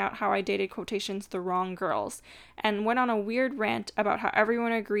pointing out how I dated quotations the wrong girls, and went on a weird rant about how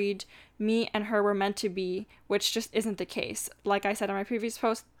everyone agreed me and her were meant to be, which just isn't the case. Like I said in my previous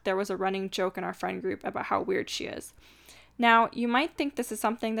post, there was a running joke in our friend group about how weird she is. Now, you might think this is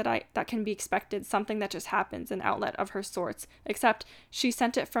something that can be expected, something that just happens, an outlet of her sorts, except she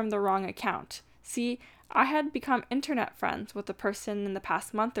sent it from the wrong account. See, I had become internet friends with the person in the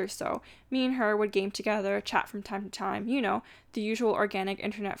past month or so. Me and her would game together, chat from time to time, you know, the usual organic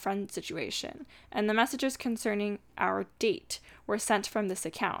internet friend situation. And the messages concerning our date were sent from this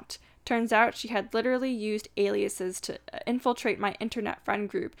account. Turns out she had literally used aliases to infiltrate my internet friend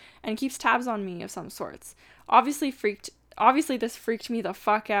group and keeps tabs on me of some sorts. Obviously this freaked me the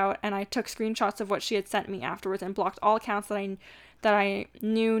fuck out, and I took screenshots of what she had sent me afterwards and blocked all accounts that I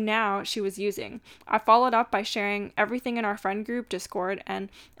knew now she was using. I followed up by sharing everything in our friend group, Discord, and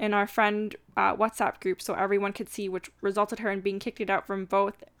in our friend WhatsApp group so everyone could see, which resulted her in being kicked out from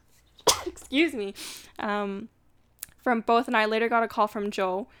both from both, and I later got a call from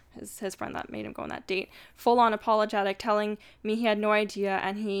Joe, his friend that made him go on that date, full on apologetic, telling me he had no idea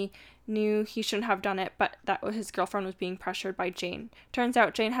and he knew he shouldn't have done it, but that his girlfriend was being pressured by Jane. Turns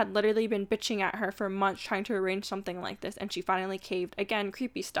out Jane had literally been bitching at her for months trying to arrange something like this, and she finally caved. Again,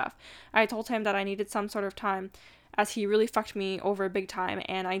 creepy stuff. I told him that I needed some sort of time, as he really fucked me over big time,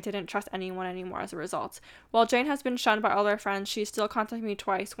 and I didn't trust anyone anymore as a result. While Jane has been shunned by all her friends, she still contacted me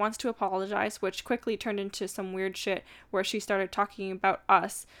twice, once to apologize, which quickly turned into some weird shit where she started talking about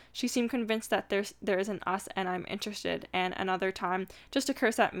us. She seemed convinced that there is an us and I'm interested, and another time just to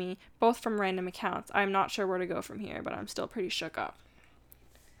curse at me, both from random accounts. I'm not sure where to go from here, but I'm still pretty shook up.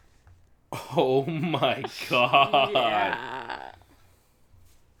 Oh my god. Yeah.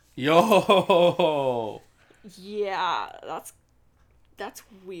 Yo. Yeah, that's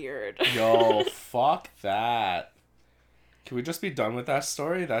weird. Yo, fuck that. Can we just be done with that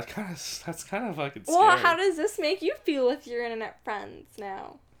story? That's kind of fucking scary. Well, how does this make you feel with your internet friends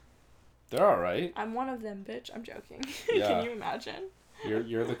now? They're all right. I'm one of them, bitch. I'm joking. Yeah. Can you imagine?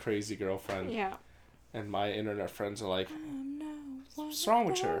 You're the crazy girlfriend. Yeah. And my internet friends are like, No, what's wrong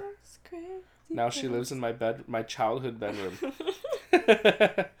with her? Now she lives in my childhood bedroom.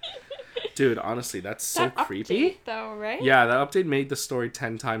 Dude, honestly, that's so that creepy. Update, though, right? Yeah, that update made the story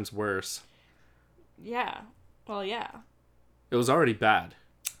 10 times worse. Yeah. Well, yeah. It was already bad.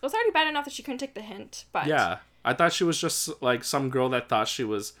 It was already bad enough that she couldn't take the hint, but... Yeah. I thought she was just, like, some girl that thought she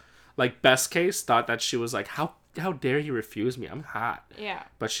was... Like, best case, thought that she was like, how dare you refuse me? I'm hot. Yeah.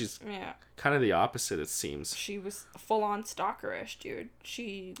 But she's kind of the opposite, it seems. She was full-on stalkerish, dude.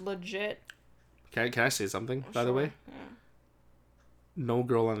 She legit... Can I say something, by the way? Yeah. No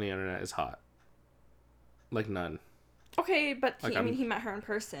girl on the internet is hot. Like, none. Okay, but Like, he met her in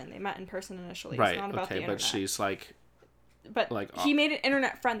person. They met in person initially. Right, it's not about the okay, internet. but she's like... But like, he made an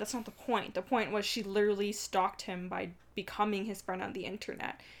internet friend. That's not the point. The point was she literally stalked him by becoming his friend on the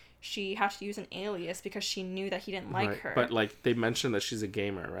internet. She had to use an alias because she knew that he didn't like her. But, like, they mentioned that she's a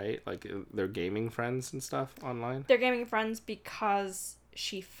gamer, right? Like, they're gaming friends and stuff online? They're gaming friends because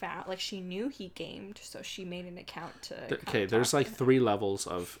she knew he gamed, so she made an account to... Okay, there's, like, 3 levels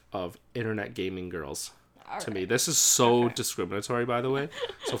of internet gaming girls. All to right. me. This is so discriminatory, by the way.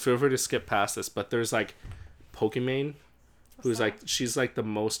 So feel free to skip past this. But there's, like, Pokimane, who's that? like, she's like the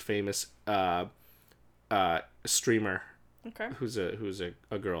most famous streamer. Okay. Who's a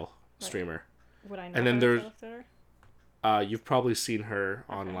girl streamer. Would I know? And then her there's if I looked at her? you've probably seen her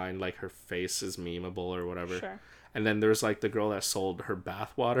online, like her face is memeable or whatever. Sure. And then there's like the girl that sold her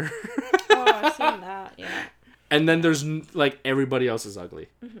bath water. Oh, I've seen that. Yeah. And then there's like everybody else is ugly.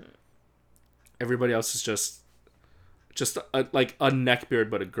 Mm-hmm. Everybody else is just like a neckbeard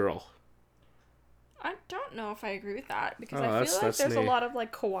but a girl. I don't know if I agree with that because Oh, I feel like that's there's a me. lot of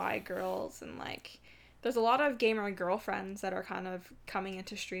like kawaii girls and like there's a lot of gamer girlfriends that are kind of coming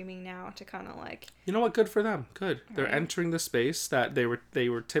into streaming now to kind of like... You know what? Good for them. Good. They're Right. entering the space that they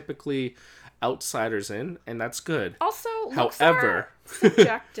were typically outsiders in, and that's good. Also, looks However, are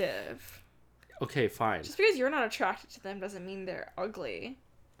subjective. okay, fine. Just because you're not attracted to them doesn't mean they're ugly.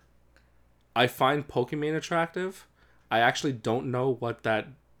 I find Pokimane attractive. I actually don't know what that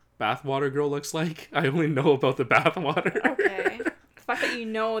bathwater girl looks like. I only know about the bathwater. Okay. The fact that you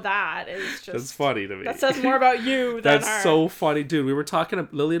know that is just... That's funny to me. That says more about you than That's her. so funny, dude.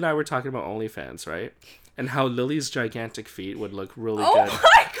 Lily and I were talking about OnlyFans, right? And how Lily's gigantic feet would look really Oh good.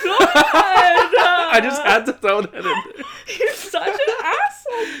 my god! I just had to throw that in there. You're such an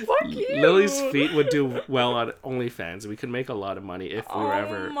asshole. Fuck you. Lily's feet would do well on OnlyFans. We could make a lot of money if we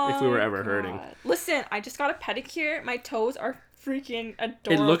were ever hurting. Listen, I just got a pedicure. My toes are freaking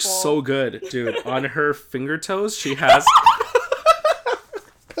adorable. It looks so good, dude. On her finger toes, she has.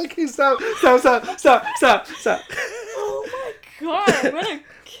 Okay, stop. Oh my god, I'm gonna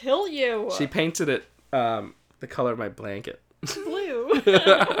kill you. She painted it the color of my blanket. Blue.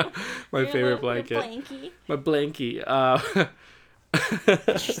 My favorite blanket. My blankie.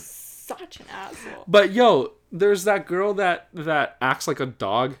 Such an asshole. But yo, there's that girl that acts like a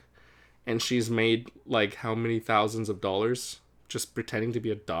dog, and she's made like how many thousands of dollars just pretending to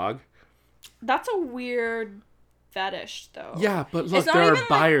be a dog. That's a weird fetish, though. Yeah, but look, It's not there are even,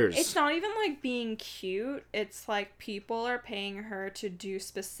 buyers. Like, it's not even like being cute. It's like people are paying her to do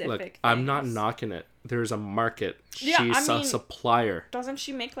specific Look, things. I'm not knocking it. There's a market. Yeah, She's I a mean- supplier. Doesn't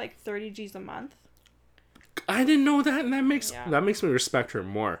she make like 30 G's a month? I didn't know that, and that makes Yeah. me respect her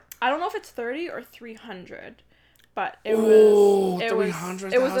more. I don't know if it's 30 or 300, but it Oh, was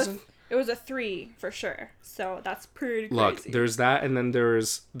 300,000? it was a 3 for sure. So that's pretty crazy. Look, there's that, and then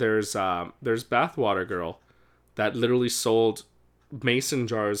there's Bathwater Girl, that literally sold mason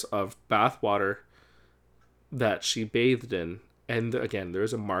jars of bathwater that she bathed in. And again,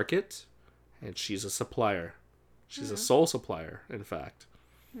 there's a market, and she's a supplier. She's a sole supplier, in fact.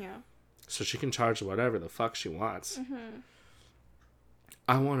 Yeah. So she can charge whatever the fuck she wants.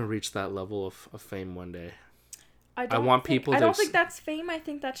 I want to reach that level of fame one day. I want people to... I don't think that's fame. I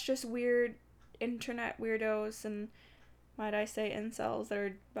think that's just weird internet weirdos and, might I say, incels that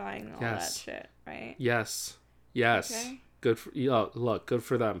are buying all that shit, right? Yes. Okay. Good for... look, good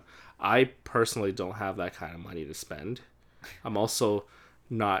for them. I personally don't have that kind of money to spend. I'm also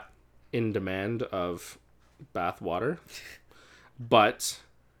not in demand of bath water. But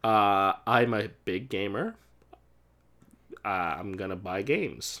I'm a big gamer. I'm going to buy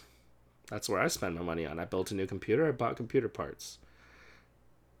games. That's where I spend my money on. I built a new computer. I bought computer parts.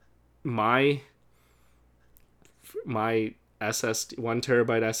 My SSD, 1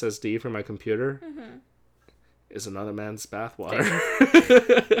 terabyte SSD for my computer is another man's bathwater.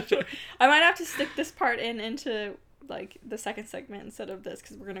 I might have to stick this part into like the second segment instead of this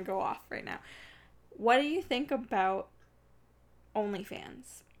because we're going to go off right now. What do you think about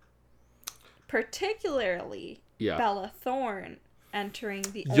OnlyFans? Particularly Bella Thorne entering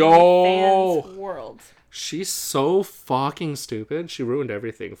the OnlyFans world. She's so fucking stupid. She ruined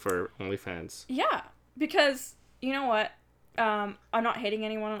everything for OnlyFans. Yeah, because you know what? I'm not hating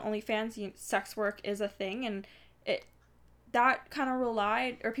anyone on OnlyFans. Sex work is a thing, and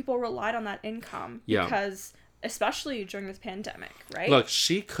people relied on that income because, especially during this pandemic, right? Look,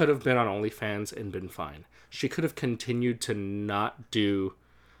 she could have been on OnlyFans and been fine. She could have continued to not do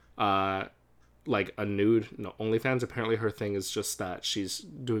like a nude. No, OnlyFans, apparently her thing is just that she's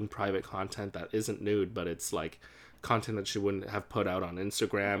doing private content that isn't nude, but it's like content that she wouldn't have put out on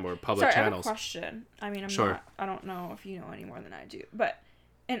Instagram or public channels. I have a question. I mean, I don't know if you know any more than I do, but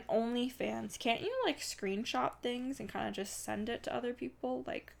in OnlyFans, can't you like screenshot things and kind of just send it to other people?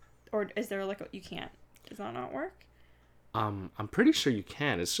 Like, or is there like you can't? Does that not work? I'm pretty sure you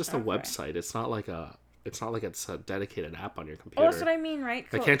can. It's just a website. It's not like it's a dedicated app on your computer. Oh, that's what I mean, right?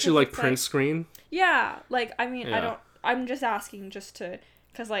 Like, can't you like print screen? Yeah, like I mean, I'm just asking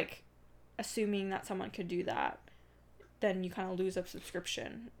because like, assuming that someone could do that, then you kind of lose a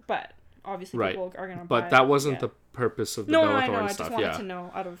subscription. But obviously, people are gonna. But that wasn't the purpose of the Bella Thorne stuff. I just wanted to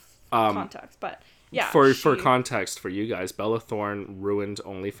know out of context, but yeah. For context for you guys, Bella Thorne ruined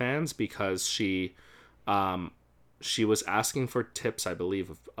OnlyFans because she was asking for tips, I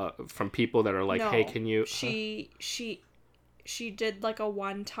believe, from people that are like, "Hey, can you?" She did like a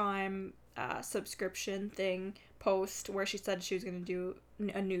one-time subscription thing post where she said she was going to do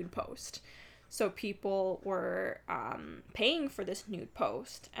a nude post. So people were paying for this nude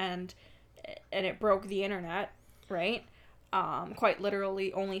post, and it broke the internet, right? Quite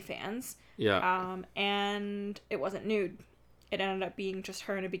literally, OnlyFans. Yeah. And it wasn't nude. It ended up being just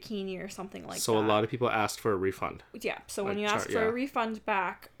her in a bikini or something like that. So a lot of people asked for a refund. Yeah. So when you ask for a refund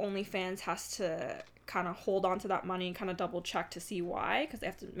back, OnlyFans has to kind of hold on to that money and kind of double check to see why, because they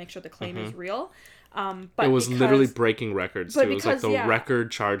have to make sure the claim is real. But it was literally breaking records too. It was like the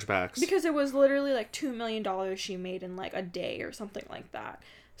record chargebacks. Because it was literally like $2 million she made in like a day or something like that.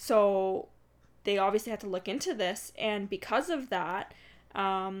 So they obviously had to look into this, and because of that,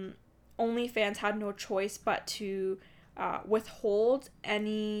 OnlyFans had no choice but to withhold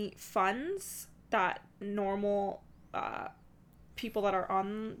any funds that normal people that are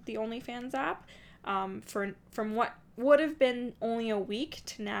on the OnlyFans app from what would have been only a week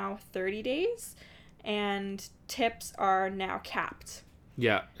to now 30 days, and tips are now capped.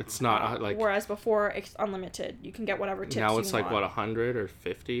 Yeah, it's not like... Whereas before, it's unlimited. You can get whatever tips you want. Now it's like, what, 100 or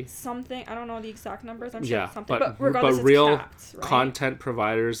 50? Something. I don't know the exact numbers. I'm sure it's something. But regardless, but real it's capped, right? Content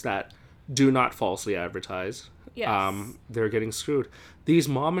providers that do not falsely advertise, they're getting screwed. These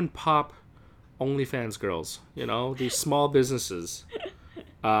mom and pop OnlyFans girls, these small businesses...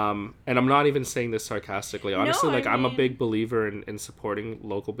 and I'm not even saying this sarcastically. Honestly, I'm a big believer in supporting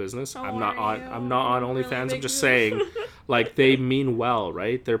local business. I'm not on OnlyFans. Really I'm just saying, like, they mean well,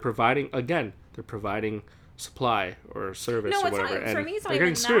 right? They're providing supply or service or whatever. And for me, it's not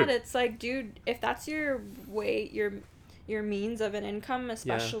even that. It's like, dude, if that's your way, your means of an income,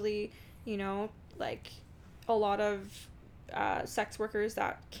 especially, like a lot of sex workers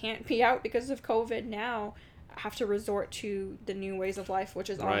that can't be out because of COVID now have to resort to the new ways of life, which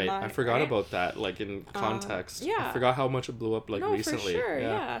is online. I forgot about that, like, in context. I forgot how much it blew up, like, recently. For sure,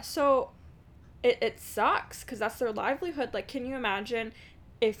 yeah. So it sucks because that's their livelihood. Like, can you imagine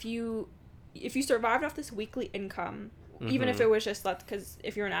if you survived off this weekly income, even if it was just because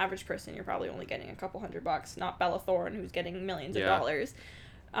if you're an average person, you're probably only getting a couple $100, not Bella Thorne, who's getting millions of dollars.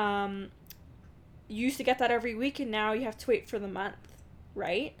 You used to get that every week, and now you have to wait for the month,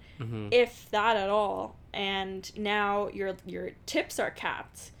 right? If that at all. and now your tips are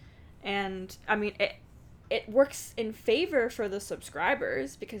capped, and I mean it works in favor for the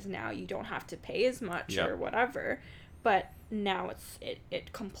subscribers because now you don't have to pay as much or whatever, but now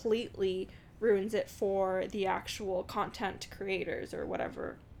it completely ruins it for the actual content creators or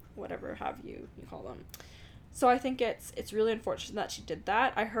whatever have you call them. So I think it's really unfortunate that she did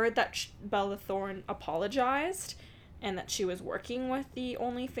that. I heard that Bella Thorne apologized and that she was working with the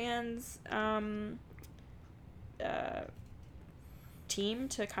OnlyFans team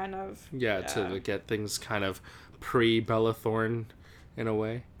to kind of to get things kind of pre Bella Thorne in a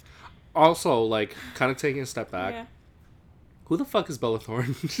way. Also, like, kind of taking a step back, who the fuck is Bella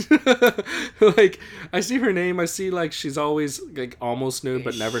Thorne? Like, I see her name, I see like she's always like almost nude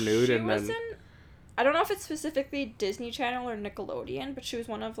but never nude, she and was then I don't know if it's specifically Disney Channel or Nickelodeon, but she was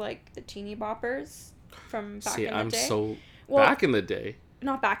one of like the teeny boppers from back in the day. Back in the day.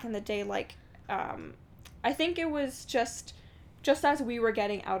 Not back in the day, like I think it was just as we were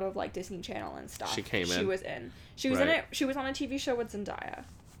getting out of like Disney Channel and stuff. She came in. She was in. She was in it. She was on a TV show with Zendaya.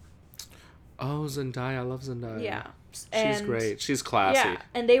 Oh, Zendaya! I love Zendaya. Yeah, she's great. She's classy. Yeah,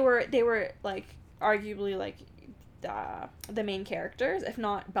 and they were like arguably like the main characters. If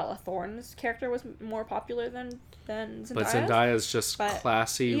not, Bella Thorne's character was more popular than Zendaya's. But Zendaya's just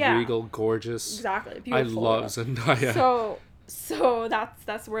classy, regal, gorgeous. Exactly, beautiful. I love Zendaya. So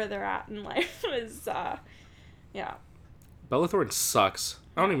that's where they're at in life. Is yeah. Bella Thorne sucks.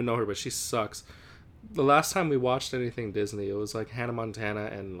 I don't even know her, but she sucks. The last time we watched anything Disney, it was like Hannah Montana,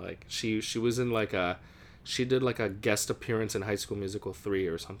 and like she was in like she did like a guest appearance in High School Musical 3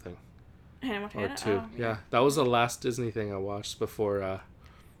 or something. Hannah Montana? Or 2. Oh, yeah, that was the last Disney thing I watched before. I've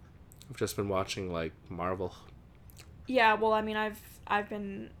just been watching like Marvel. Yeah, well, I mean, I've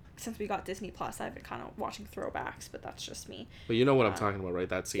been, since we got Disney Plus, I've been kind of watching throwbacks, but that's just me. But you know what I'm talking about, right?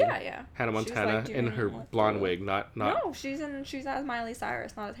 That scene. Yeah. Hannah Montana like in her blonde wig, not. No, she's as Miley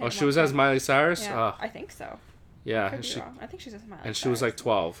Cyrus, not as Hannah. Oh, she was as Miley Cyrus. Yeah, I think so. Yeah, I think she's as Miley. And she was like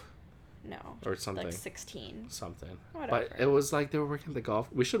 12. No. Or something. Like 16. Something. Whatever. But it was like they were working at the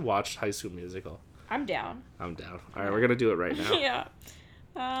golf. We should watch High School Musical. I'm down. All right, we're gonna do it right now.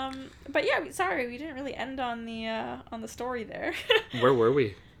 Yeah. But yeah, sorry, we didn't really end on the story there. Where were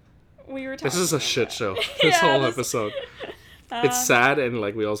we? We were talking. This is a shit show. This whole episode. It's sad, and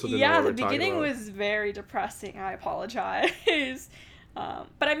like we also didn't know what we're talking about. Yeah, the beginning was very depressing. I apologize. But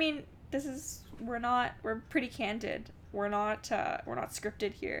I mean, we're pretty candid. We're not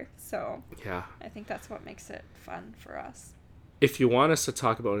scripted here, so yeah. I think that's what makes it fun for us. If you want us to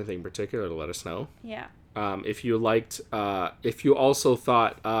talk about anything in particular, let us know. Yeah. If you also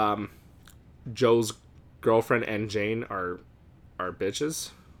thought Joe's girlfriend and Jane are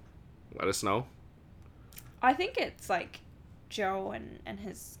bitches, let us know. I think it's like Joe and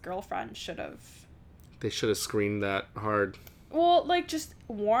his girlfriend They should have screened that hard. Well, like, just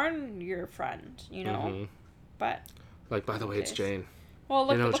warn your friend, you know? Mm-hmm. But... Like, by the way, it's Jane. Well,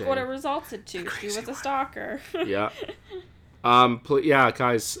 look what it resulted to. She was a stalker. Yeah. Yeah,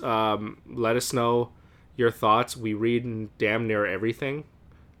 guys, let us know your thoughts. We read damn near everything.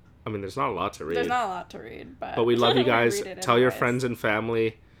 I mean, there's not a lot to read. There's not a lot to read, but we love you guys. Tell your friends and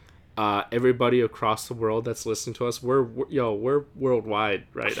family. Everybody across the world that's listening to us. We're worldwide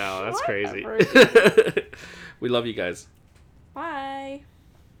right now. That's crazy. We love you guys.